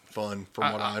not fun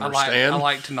from what I understand. I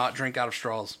like to not drink out of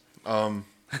straws. And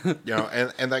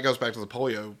that goes back to the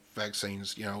polio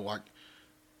vaccines. Like,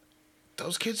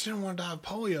 those kids didn't want to die of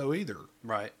polio either.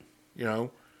 Right.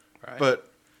 Right. But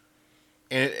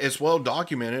and it's well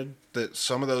documented that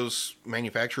some of those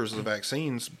manufacturers of the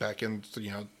vaccines back in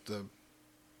the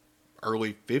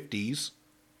early 50s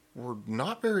were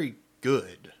not very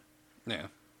good. Yeah.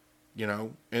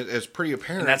 It's pretty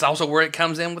apparent. And that's also where it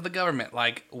comes in with the government.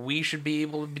 Like, we should be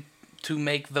able to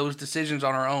make those decisions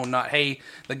on our own. Not, hey,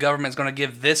 the government's going to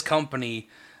give this company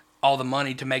all the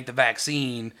money to make the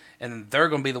vaccine, and they're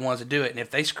going to be the ones to do it. And if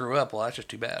they screw up, well, that's just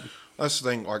too bad. That's the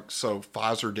thing. Like, so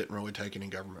Pfizer didn't really take any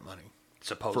government money.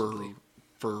 Supposedly.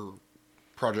 For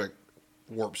Project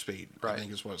Warp Speed, right. I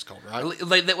think is what it's called, right?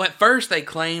 At first, they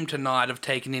claimed to not have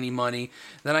taken any money.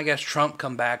 Then I guess Trump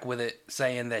come back with it,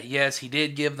 saying that, yes, he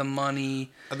did give them money.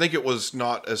 I think it was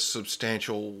not a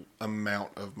substantial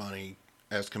amount of money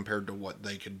as compared to what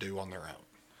they could do on their own.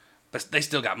 But they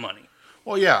still got money.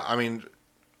 Well, yeah, I mean,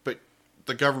 but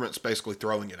the government's basically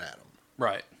throwing it at them.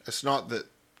 Right. It's not that...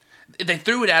 They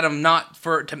threw it at them not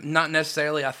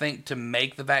necessarily, I think, to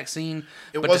make the vaccine,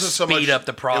 but to speed up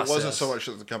the process. It wasn't so much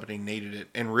that the company needed it.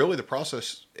 And really, the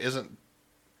process isn't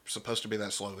supposed to be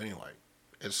that slow anyway.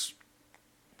 It's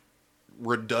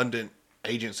redundant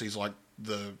agencies like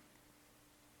the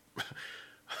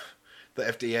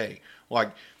FDA.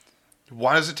 Like,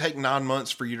 why does it take 9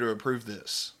 months for you to approve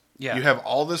this? Yeah. You have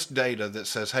all this data that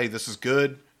says, hey, this is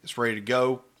good. It's ready to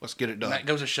go. Let's get it done. And that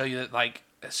goes to show you that, like,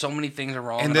 so many things are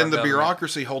wrong. And then the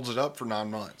bureaucracy holds it up for 9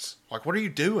 months. Like, what are you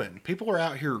doing? People are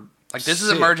out here like, this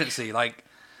sick. is emergency. Like,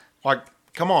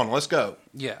 come on, let's go.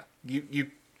 Yeah.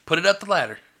 You put it up the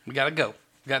ladder. We got to go.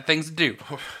 We got things to do.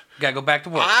 Got to go back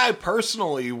to work. I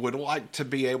personally would like to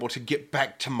be able to get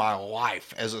back to my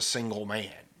life as a single man.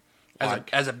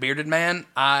 As a bearded man,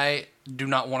 I do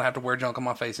not want to have to wear junk on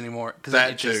my face anymore. Because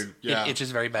it itches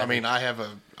very bad. I mean, I have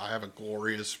a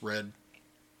glorious red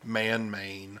man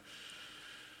mane.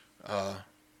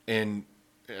 And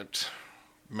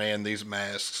these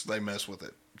masks, they mess with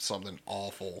it. Something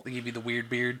awful. They give you the weird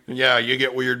beard. Yeah, you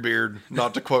get weird beard.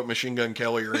 Not to quote Machine Gun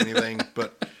Kelly or anything,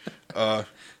 but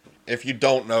if you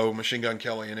don't know, Machine Gun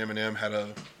Kelly and Eminem had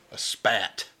a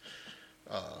spat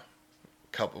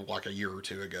a year or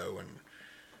two ago, and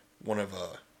one of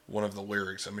the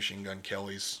lyrics of Machine Gun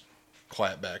Kelly's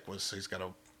clapback was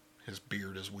his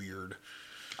beard is weird.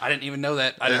 I didn't even know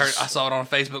that. I saw it on a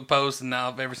Facebook post, and now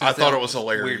ever since I thought it was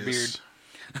hilarious. Weird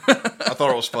beard. I thought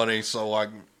it was funny. So like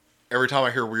every time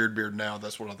I hear Weird Beard now,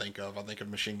 that's what I think of. I think of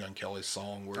Machine Gun Kelly's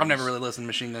song. Where I've never really listened to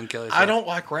Machine Gun Kelly. So. I don't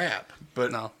like rap,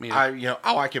 but no, me either.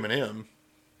 I like Eminem.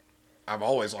 I've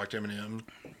always liked Eminem,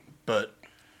 but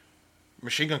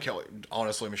Machine Gun Kelly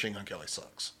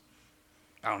sucks.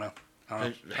 I don't know.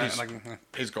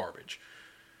 He's garbage.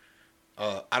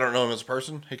 I don't know him as a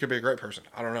person. He could be a great person.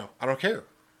 I don't know. I don't care.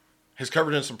 He's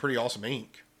covered in some pretty awesome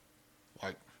ink.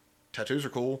 Like, tattoos are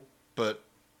cool, but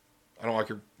I don't like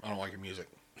your music.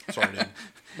 Sorry, dude.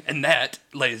 And that,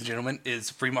 ladies and gentlemen, is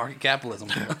free market capitalism.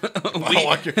 I don't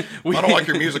like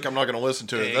your music. I'm not going to listen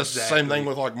to it. Exactly. That's the same thing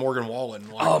with like Morgan Wallen.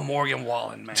 Like, Morgan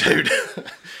Wallen, man, dude.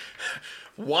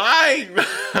 Why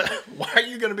are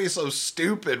you going to be so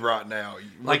stupid right now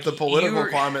with the political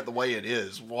climate the way it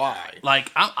is? Why?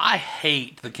 Like, I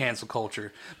hate the cancel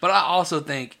culture, but I also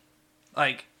think,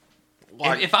 like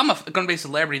if I'm going to be a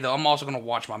celebrity, though, I'm also going to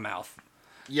watch my mouth.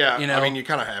 Yeah, I mean, you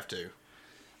kind of have to.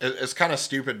 It's kind of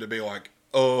stupid to be like,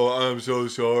 oh, I'm so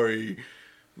sorry.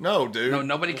 No, dude. No,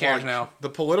 nobody cares now. The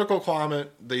political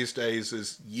climate these days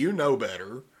is you know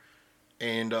better,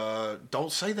 and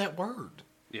don't say that word.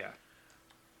 Yeah.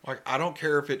 Like, I don't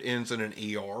care if it ends in an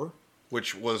ER,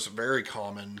 which was very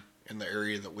common in the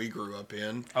area that we grew up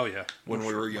in. Oh, yeah. When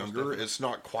we were younger. It's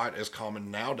not quite as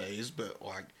common nowadays, but,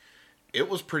 like, it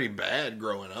was pretty bad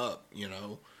growing up, you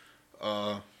know?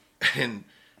 And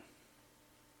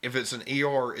if it's an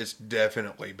ER, it's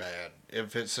definitely bad.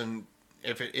 If it's an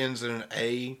if it ends in an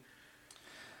A,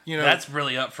 you know, that's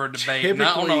really up for debate. And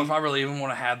I don't know if I really even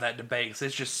want to have that debate because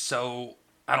it's just so,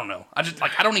 I don't know. I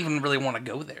don't even really want to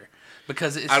go there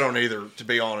because I don't either, to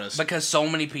be honest. Because so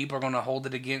many people are going to hold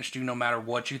it against you no matter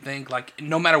what you think. Like,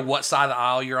 no matter what side of the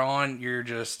aisle you're on, you're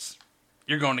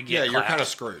going to get clapped. You're kind of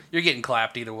screwed. You're getting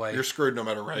clapped either way. You're screwed no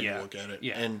matter how you look at it.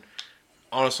 Yeah. And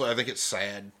honestly, I think it's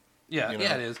sad. Yeah, it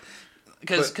is.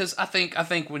 Because I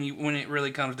think when it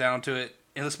really comes down to it,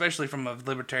 and especially from a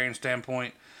libertarian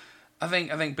standpoint, I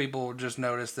think people just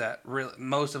notice that really,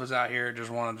 most of us out here just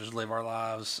want to just live our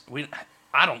lives.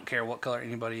 I don't care what color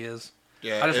anybody is.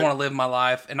 Yeah, I just want to live my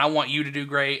life, and I want you to do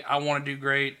great. I want to do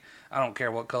great. I don't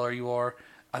care what color you are.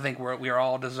 I think we are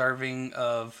all deserving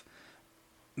of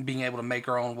being able to make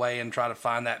our own way and try to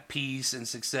find that peace and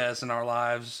success in our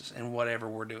lives and whatever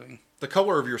we're doing. The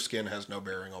color of your skin has no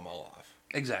bearing on my life.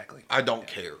 Exactly. I don't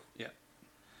care. Yeah.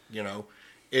 You know,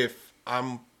 if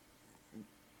I'm,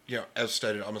 as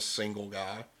stated, I'm a single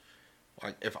guy.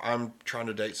 Like, if I'm trying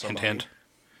to date somebody. Hint.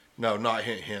 No, not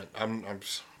hint.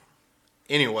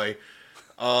 Anyway,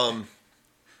 I'm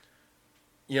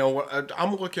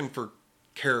looking for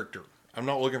character. I'm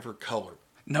not looking for color.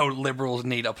 No liberals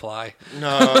need apply. No,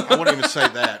 I wouldn't even say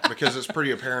that because it's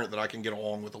pretty apparent that I can get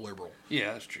along with a liberal.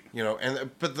 Yeah, that's true.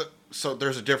 So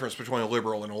there's a difference between a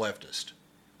liberal and a leftist.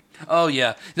 Oh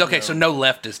yeah. Okay, so no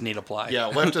leftists need apply. Yeah,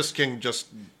 leftists can just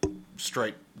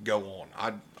straight go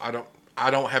on. I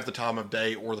don't have the time of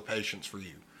day or the patience for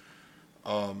you.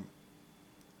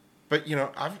 But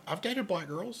I've dated black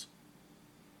girls.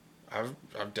 I've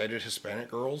dated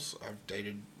Hispanic girls.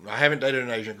 I haven't dated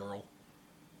an Asian girl.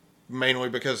 Mainly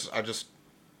because I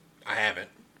haven't.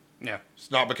 Yeah. It's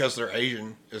not because they're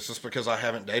Asian. It's just because I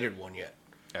haven't dated one yet.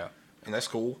 Yeah. And that's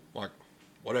cool. Like,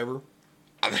 whatever.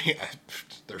 I think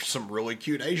there's some really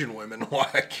cute Asian women.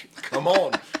 Like, come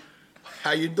on.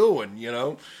 How you doing,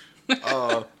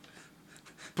 But,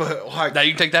 like... Now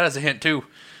you can take that as a hint, too.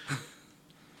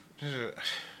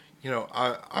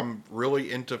 I'm really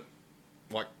into,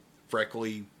 like,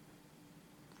 freckly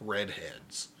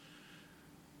redheads.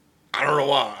 I don't know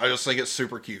why. I just think it's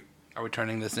super cute. Are we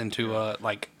turning this into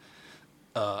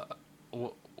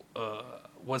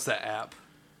what's that app?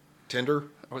 Tinder?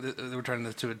 We're turning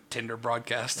this to a Tinder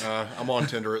broadcast. I'm on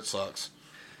Tinder. It sucks.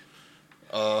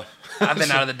 I've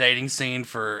been out of the dating scene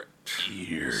for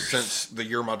years. Since the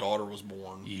year my daughter was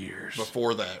born. Years.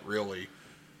 Before that, really.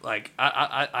 Like,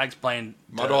 I explained...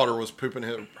 My daughter was pooping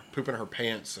her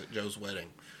pants at Joe's wedding.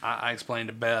 I explained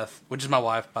to Beth, which is my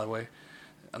wife, by the way.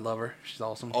 I love her. She's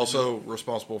awesome. Also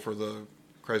responsible for the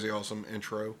Crazy Awesome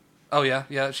intro. Oh, yeah.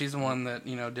 Yeah, she's the one that,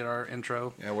 did our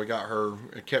intro. Yeah, we got her.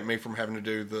 It kept me from having to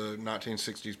do the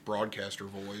 1960s broadcaster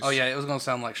voice. Oh, yeah, it was going to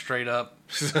sound like straight up,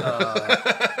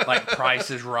 like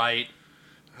Price is Right.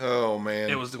 Oh, man.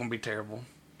 It was going to be terrible.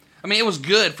 I mean, it was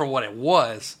good for what it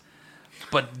was,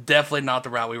 but definitely not the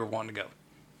route we were wanting to go.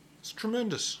 It's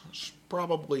tremendous. It's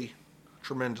probably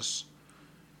tremendous.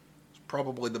 It's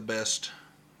probably the best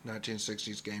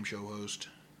 1960s game show host.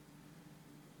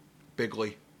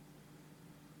 Bigley.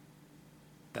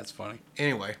 That's funny.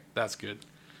 Anyway. That's good.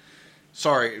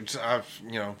 Sorry,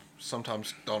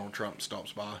 sometimes Donald Trump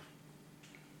stops by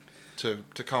to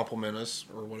compliment us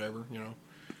or whatever,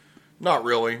 Not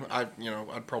really.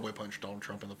 I'd probably punch Donald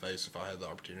Trump in the face if I had the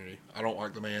opportunity. I don't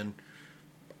like the man.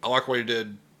 I like what he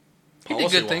did. He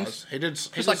did good things. He did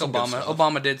just like Obama.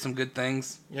 Obama did some good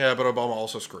things. Yeah, but Obama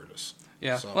also screwed us.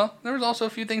 Yeah. So. Well, there was also a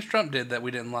few things Trump did that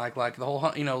we didn't like the whole,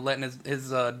 letting his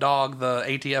dog, the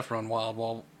ATF, run wild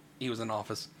while he was in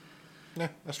office. Yeah,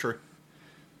 that's true.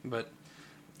 But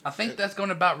I think that's going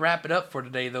to about wrap it up for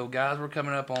today, though, guys. We're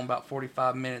coming up on about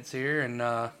 45 minutes here, and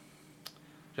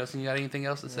Justin, you got anything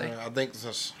else to say? I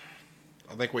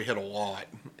think we hit a lot.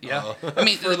 Yeah, I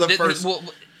mean, for the first,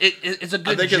 it's a good.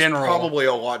 I think general. It's probably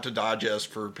a lot to digest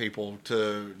for people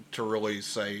to really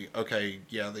say, okay,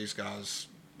 yeah, these guys,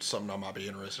 something I might be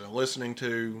interested in listening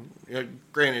to.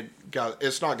 Granted, guys,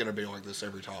 it's not going to be like this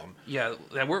every time. Yeah,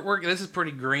 we're this is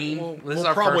pretty green. This is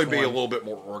our probably first be one. A little bit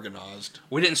more organized.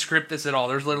 We didn't script this at all.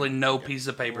 There's literally no piece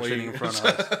of paper sitting in front of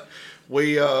us.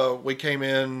 We came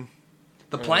in.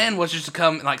 The plan was just to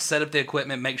come and set up the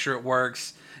equipment, make sure it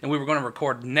works, and we were going to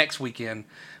record next weekend.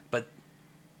 But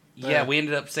we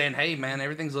ended up saying, "Hey, man,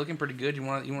 everything's looking pretty good. You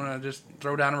want to just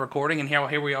throw down a recording?" And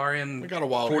here we are in. We got a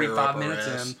wild 45 minutes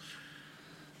in.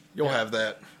 You'll have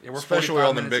that, we're especially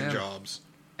on the big jobs.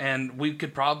 And we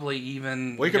could probably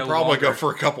even. We could probably go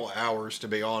for a couple of hours, to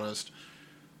be honest.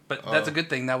 But that's a good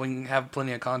thing. Now we can have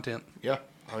plenty of content. Yeah,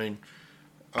 I mean,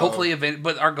 Hopefully,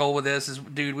 but our goal with this is,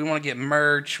 dude, we want to get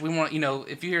merch. We want,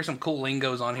 if you hear some cool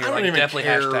lingos on here, like definitely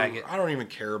hashtag it. I don't even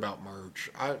care about merch.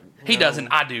 He doesn't.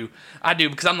 I do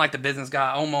because I'm like the business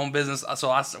guy. I own my own business. So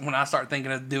when I start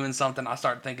thinking of doing something, I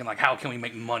start thinking like, how can we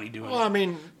make money doing it? Well, I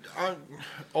mean,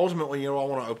 ultimately, I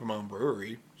want to open my own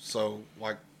brewery. So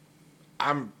like,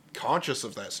 I'm conscious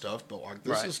of that stuff, but like,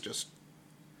 this is just.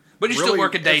 But you still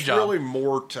work a day job. It's really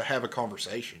more to have a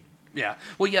conversation. Yeah.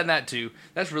 Well, yeah, that too.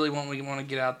 That's really what we want to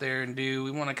get out there and do.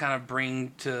 We want to kind of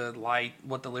bring to light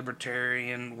what the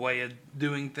libertarian way of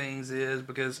doing things is,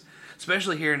 because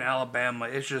especially here in Alabama,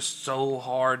 it's just so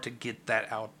hard to get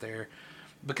that out there.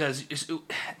 Because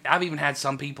I've even had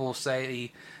some people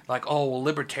say, like, oh, well,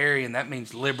 libertarian, that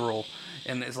means liberal.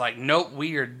 And it's like, nope,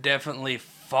 we are definitely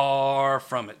far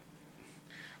from it.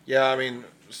 Yeah, I mean,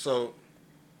 so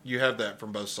you have that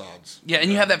from both sides. Yeah,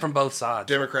 and you have that from both sides.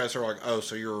 Democrats are like, oh,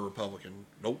 so you're a Republican?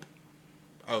 Nope.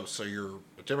 Oh, so you're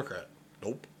a Democrat?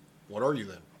 Nope. What are you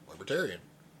then? Libertarian.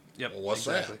 Yep. Well, what's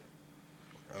that?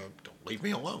 Don't leave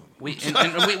me alone. We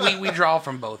draw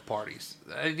from both parties.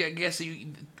 I guess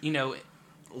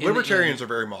Libertarians are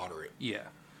very moderate. Yeah.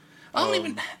 I don't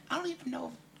even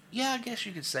know. Yeah, I guess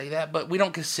you could say that, but we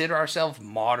don't consider ourselves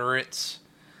moderates.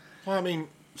 Well, I mean,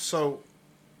 so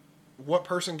what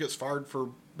person gets fired for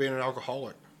being an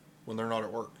alcoholic when they're not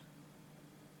at work?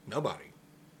 Nobody.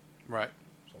 Right.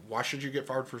 So why should you get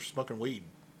fired for smoking weed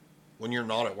when you're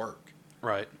not at work?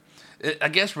 Right. I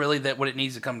guess really that what it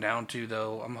needs to come down to,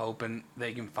 though, I'm hoping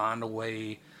they can find a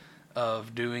way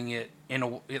of doing it in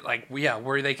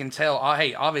where they can tell, oh,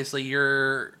 hey, obviously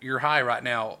you're high right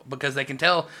now, because they can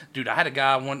tell. Dude, I had a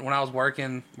guy when I was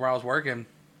working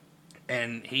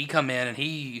and he come in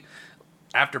and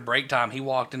after break time, he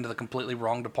walked into the completely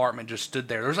wrong department, just stood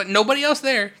there. There was like nobody else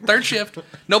there. Third shift.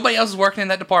 Nobody else is working in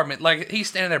that department. Like, he's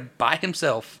standing there by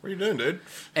himself. What are you doing, dude?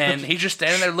 And he's just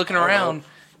standing there looking around.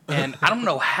 And I don't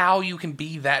know how you can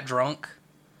be that drunk.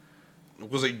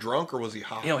 Was he drunk or was he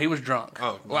high? He was drunk.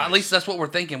 Oh, nice. Well, at least that's what we're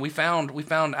thinking. We found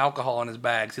alcohol in his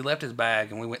bags. He left his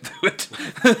bag, and we went through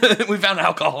it. We found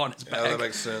alcohol in his bag. Yeah, that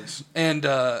makes sense. And,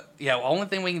 the only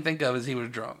thing we can think of is he was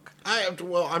drunk.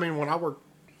 When I worked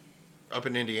up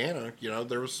in Indiana,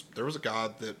 there was a guy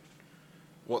that,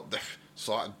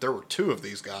 there were two of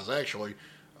these guys, actually.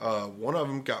 One of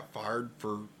them got fired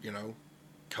for,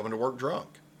 coming to work drunk.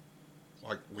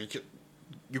 Like,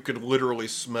 you could literally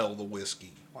smell the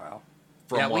whiskey. Wow.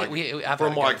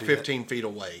 From 15 feet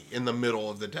away in the middle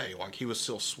of the day. Like, he was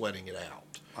still sweating it out.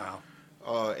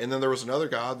 Wow. And then there was another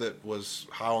guy that was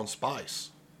high on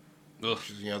spice. Ugh. Which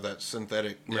is, that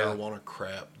synthetic marijuana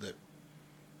crap that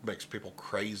makes people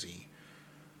crazy.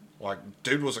 Like,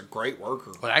 dude was a great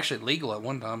worker. But actually legal at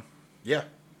one time. Yeah.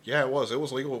 Yeah, it was. It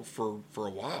was legal for a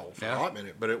while, for a hot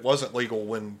minute. But it wasn't legal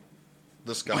when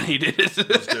this guy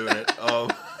was doing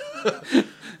it.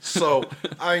 So,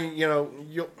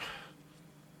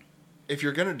 if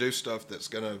you're going to do stuff that's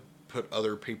going to put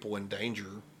other people in danger,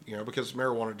 because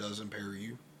marijuana does impair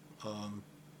you,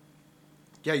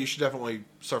 you should definitely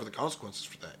suffer the consequences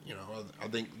for that. I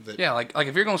think that... Yeah, like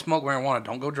if you're going to smoke marijuana,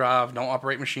 don't go drive, don't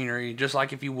operate machinery, just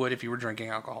like if you would if you were drinking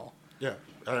alcohol. Yeah.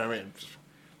 I mean,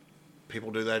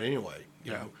 people do that anyway,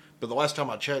 you know. But the last time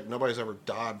I checked, nobody's ever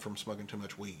died from smoking too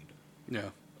much weed. Yeah.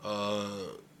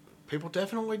 People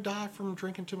definitely die from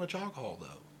drinking too much alcohol, though.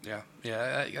 Yeah.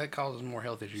 Yeah, that causes more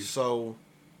health issues. So,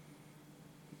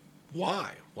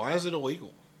 why? Why is it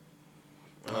illegal?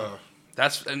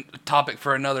 That's a topic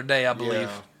for another day, I believe.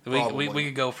 Yeah, we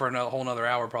could go for a whole another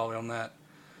hour probably on that.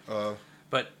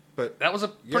 But that was a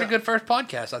pretty yeah, good first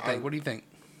podcast, I think. What do you think?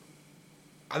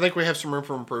 I think we have some room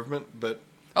for improvement, but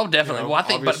oh, definitely. Well, I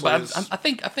think, but I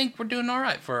think we're doing all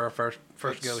right for our first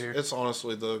go here. It's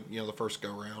honestly the first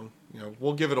go round.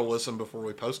 We'll give it a listen before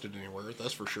we post it anywhere.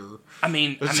 That's for sure. I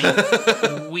mean,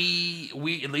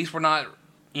 we at least we're not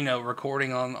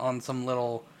recording on some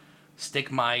little stick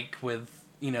mic with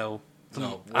No,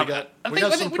 we got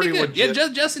some pretty good. legit. Yeah,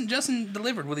 Justin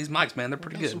delivered with these mics, man. They're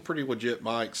pretty good. Some pretty legit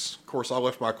mics. Of course, I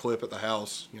left my clip at the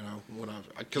house. When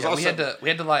we had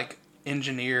to like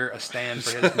engineer a stand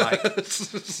for his mic.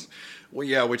 Well,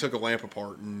 yeah, we took a lamp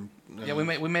apart and we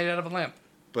made it out of a lamp,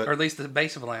 but or at least the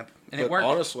base of a lamp, and it worked.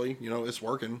 Honestly, it's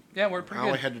working. Yeah, it worked pretty good. I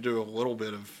only had to do a little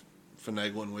bit of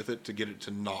finagling with it to get it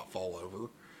to not fall over,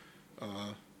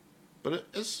 but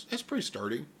it's pretty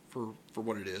sturdy for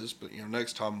what it is. But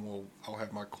next time I'll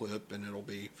have my clip and it'll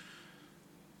be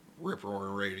rip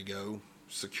roaring ready to go,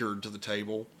 secured to the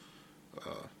table.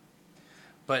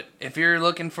 But if you're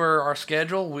looking for our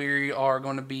schedule, we'll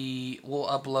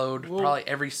upload probably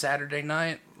every Saturday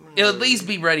night. It'll at least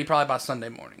be ready probably by Sunday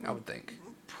morning, I would think.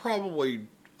 Probably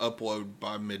upload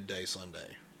by midday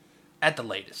Sunday. At the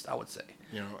latest, I would say.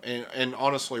 You know, and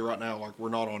honestly, right now, like, we're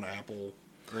not on Apple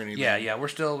or anything. Yeah, we're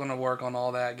still going to work on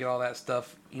all that, get all that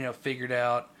stuff, figured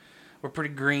out. We're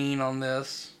pretty green on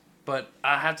this, but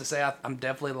I have to say I'm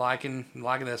definitely liking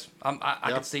this.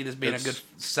 I could see this being a good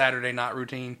Saturday night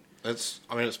routine. It's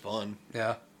fun.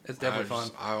 Yeah, it's definitely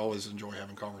fun. I always enjoy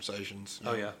having conversations.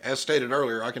 Oh, yeah. As stated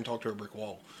earlier, I can talk to a brick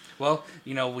wall. Well,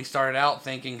 we started out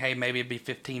thinking, hey, maybe it'd be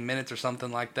 15 minutes or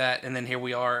something like that, and then here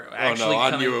we are. Actually,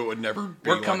 I knew it would never be.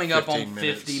 We're coming up on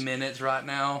minutes. 50 minutes right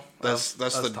now. That's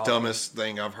the dumbest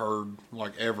thing I've heard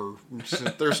ever.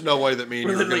 There's no way that me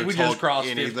and you are going to talk just crossed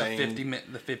anything.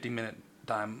 the 50-minute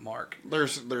time mark.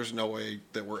 There's no way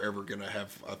that we're ever going to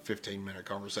have a 15-minute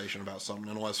conversation about something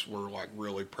unless we're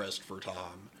really pressed for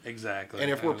time. Exactly. And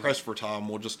if we're pressed for time,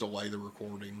 we'll just delay the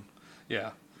recording.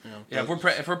 Yeah. Yeah, if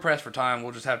we're pressed for time,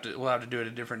 we'll have to do it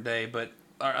a different day. But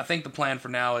I think the plan for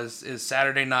now is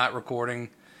Saturday night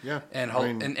recording. Yeah, and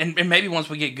and maybe once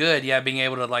we get good, being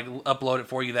able to upload it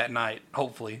for you that night,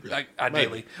 hopefully,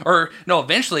 ideally,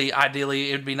 eventually,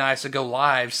 ideally, it'd be nice to go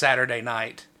live Saturday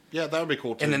night. Yeah, that would be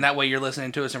cool too. And then that way you're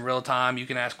listening to us in real time. You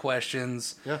can ask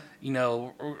questions. Yeah.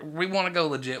 We want to go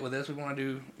legit with this. We want to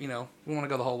do. We want to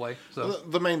go the whole way. So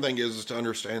the main thing is to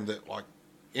understand that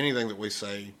anything that we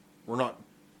say, we're not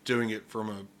doing it from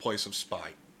a place of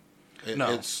spite.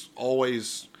 No. It's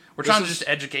always... We're trying to just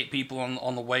educate people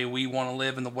on the way we want to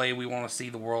live and the way we want to see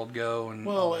the world go. And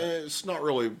it's not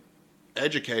really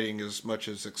educating as much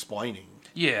as explaining.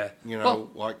 Yeah.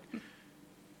 Like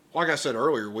I said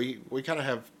earlier, we kind of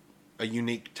have a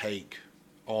unique take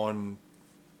on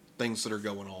things that are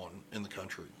going on in the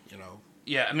country,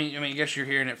 Yeah, I guess you're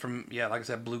hearing it from, like I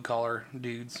said, blue-collar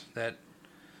dudes that...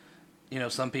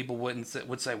 some people would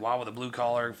say, "Why would the blue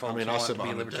collar folks I want sit to be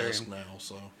behind a libertarian?" desk now,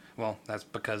 so. Well, that's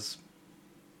because,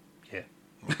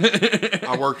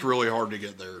 I worked really hard to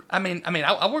get there. I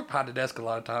work behind the desk a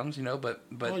lot of times, but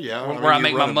well, yeah, where I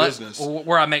make my money,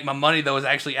 where I make my money though, is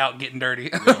actually out getting dirty.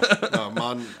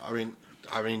 Mine.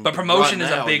 But promotion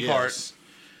is a big part.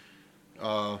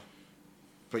 But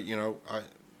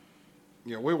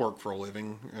we work for a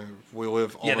living. We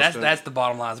live. That's the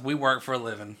bottom line. Is we work for a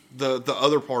living. The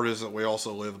other part is that we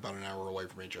also live about an hour away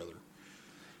from each other.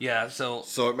 Yeah. So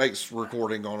it makes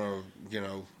recording on a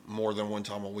more than one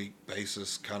time a week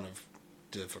basis kind of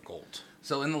difficult.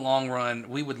 So in the long run,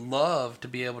 we would love to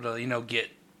be able to get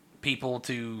people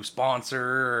to sponsor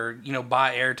or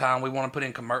buy airtime. We want to put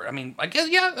in I guess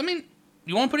you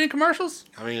want to put in commercials?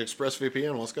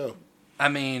 ExpressVPN. Let's go.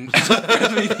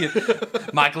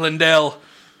 Mike Lindell,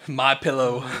 My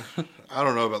Pillow. I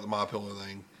don't know about the My Pillow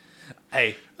thing.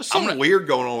 Hey, there's something weird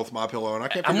going on with My Pillow, and I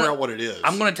can't figure out what it is.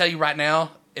 I'm going to tell you right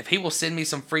now. If he will send me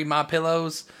some free My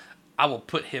Pillows, I will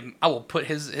put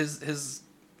his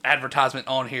advertisement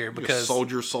on here because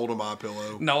Soldier sold a My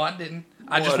Pillow. No, I didn't.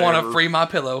 I just want a free My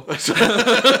Pillow.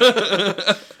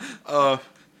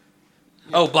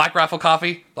 Black Rifle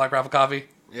Coffee. Black Rifle Coffee.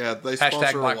 Yeah, they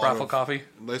sponsor Black Rifle Coffee.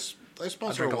 They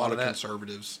sponsor a lot of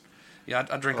conservatives. Yeah,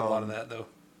 I drink a lot of that, though.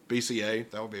 BCA,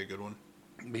 that would be a good one.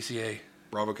 BCA.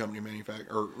 Bravo Company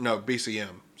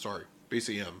BCM. Sorry,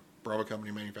 BCM. Bravo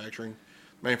Company Manufacturing.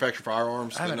 Manufacture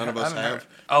firearms that none of us have.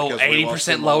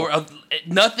 80% lower.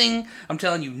 Nothing, I'm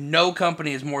telling you, no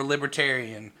company is more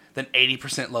libertarian than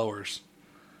 80% lowers.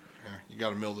 Yeah, you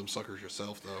got to mill them suckers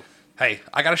yourself, though. Hey,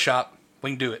 I got a shop. We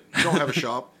can do it. You don't have a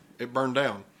shop. It burned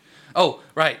down. Oh,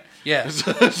 right. Yeah.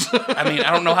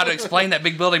 I don't know how to explain that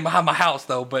big building behind my house,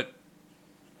 though, but...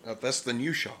 that's the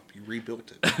new shop. You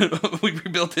rebuilt it. We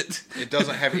rebuilt it. It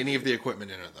doesn't have any of the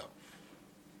equipment in it, though.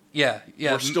 Yeah.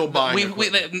 We're still buying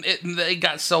they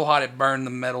got so hot it burned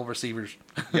the metal receivers.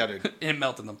 Yeah, dude. It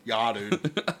melted them. Yeah, dude.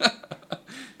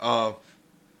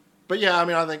 But yeah, I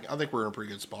think we're in a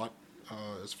pretty good spot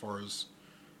as far as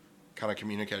kind of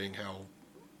communicating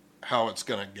how it's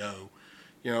going to go.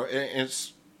 We're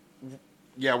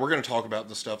going to talk about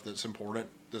the stuff that's important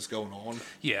that's going on.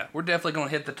 Yeah, we're definitely going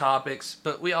to hit the topics,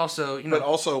 but we also, But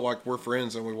also, we're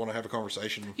friends and we want to have a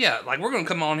conversation. Yeah, we're going to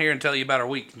come on here and tell you about our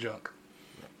week and junk.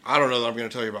 I don't know that I'm going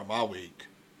to tell you about my week,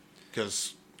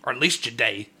 or at least your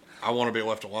day. I want to be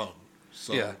left alone.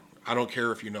 So yeah. I don't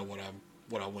care if you know what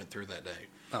I went through that day.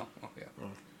 Oh yeah.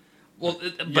 Well,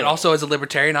 but also as a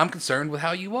libertarian, I'm concerned with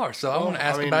how you are. So I want to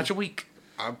ask about your week.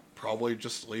 I'd probably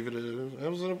just leave it.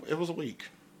 It was a week.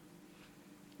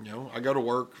 I go to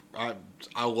work. I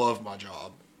love my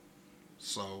job,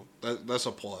 so that's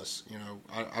a plus.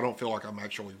 I don't feel like I'm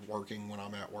actually working when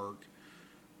I'm at work.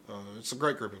 It's a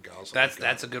great group of guys.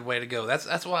 That's a good way to go.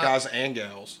 That's why guys and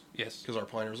gals. Yes, because our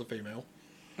planner is a female.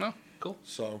 Oh, cool.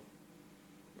 So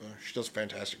she does a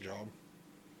fantastic job.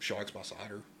 She likes my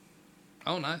cider.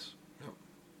 Oh, nice. Yep.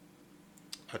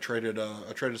 I traded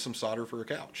some solder for a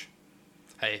couch.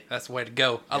 Hey, that's the way to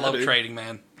go. I love trading,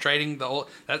 man. Trading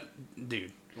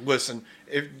dude. Listen,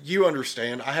 if you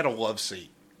understand, I had a love seat.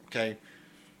 Okay,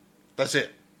 that's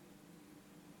it.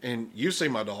 And you see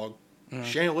my dog.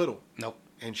 She ain't little. Nope.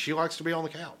 And she likes to be on the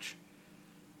couch.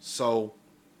 So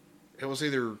it was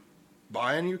either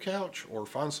buy a new couch or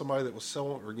find somebody that was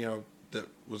selling, or that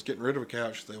was getting rid of a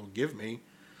couch they would give me.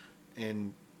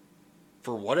 And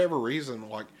for whatever reason,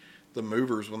 like the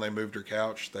movers, when they moved her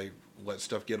couch, they let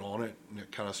stuff get on it, and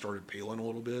it kind of started peeling a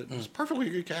little bit. It was a perfectly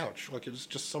good couch. Like, it's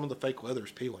just some of the fake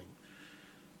leather's peeling.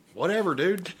 Whatever,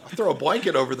 dude. I throw a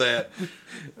blanket over that.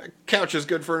 That couch is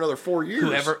good for another 4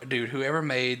 years. Whoever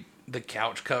made the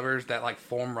couch covers that like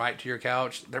form right to your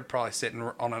couch, they're probably sitting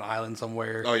on an island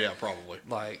somewhere. Oh yeah, probably.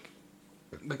 Like,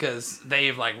 because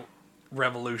they've like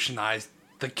revolutionized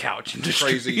the couch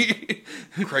industry.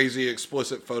 Crazy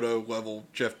explicit photo level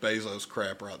Jeff Bezos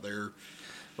crap right there.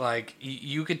 Like,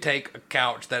 you could take a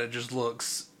couch that it just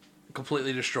looks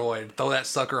completely destroyed, throw that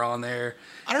sucker on there.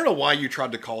 I don't know why you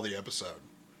tried to call the episode.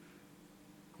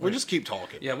 We just keep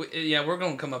talking. Yeah, we're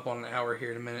going to come up on an hour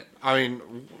here in a minute. I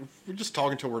mean, we're just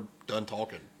talking till we're done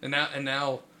talking. And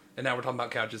now we're talking about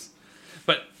couches.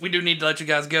 But we do need to let you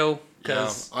guys go.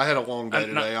 Cause I had a long day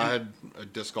today. I had a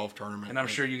disc golf tournament. And I'm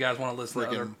sure you guys want to listen to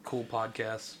other cool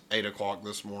podcasts. 8 o'clock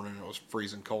this morning. It was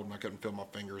freezing cold and I couldn't feel my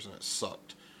fingers and it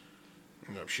sucked.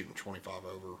 Ended up shooting 25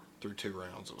 over through 2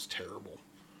 rounds. It was terrible.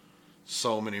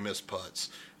 So many missed putts.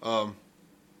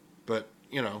 But,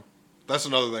 that's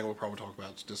another thing we'll probably talk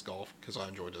about is disc golf, because I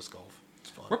enjoy disc golf. It's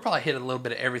fun. We'll probably hit a little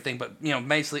bit of everything, but,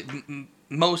 basically,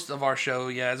 most of our show,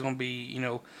 is going to be,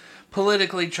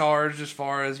 politically charged as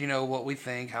far as, what we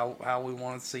think, how we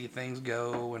want to see things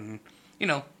go, and,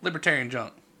 libertarian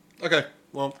junk. Okay.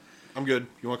 Well, I'm good.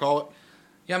 You want to call it?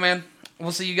 Yeah, man.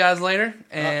 We'll see you guys later,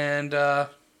 and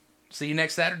see you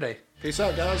next Saturday. Peace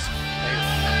out, guys.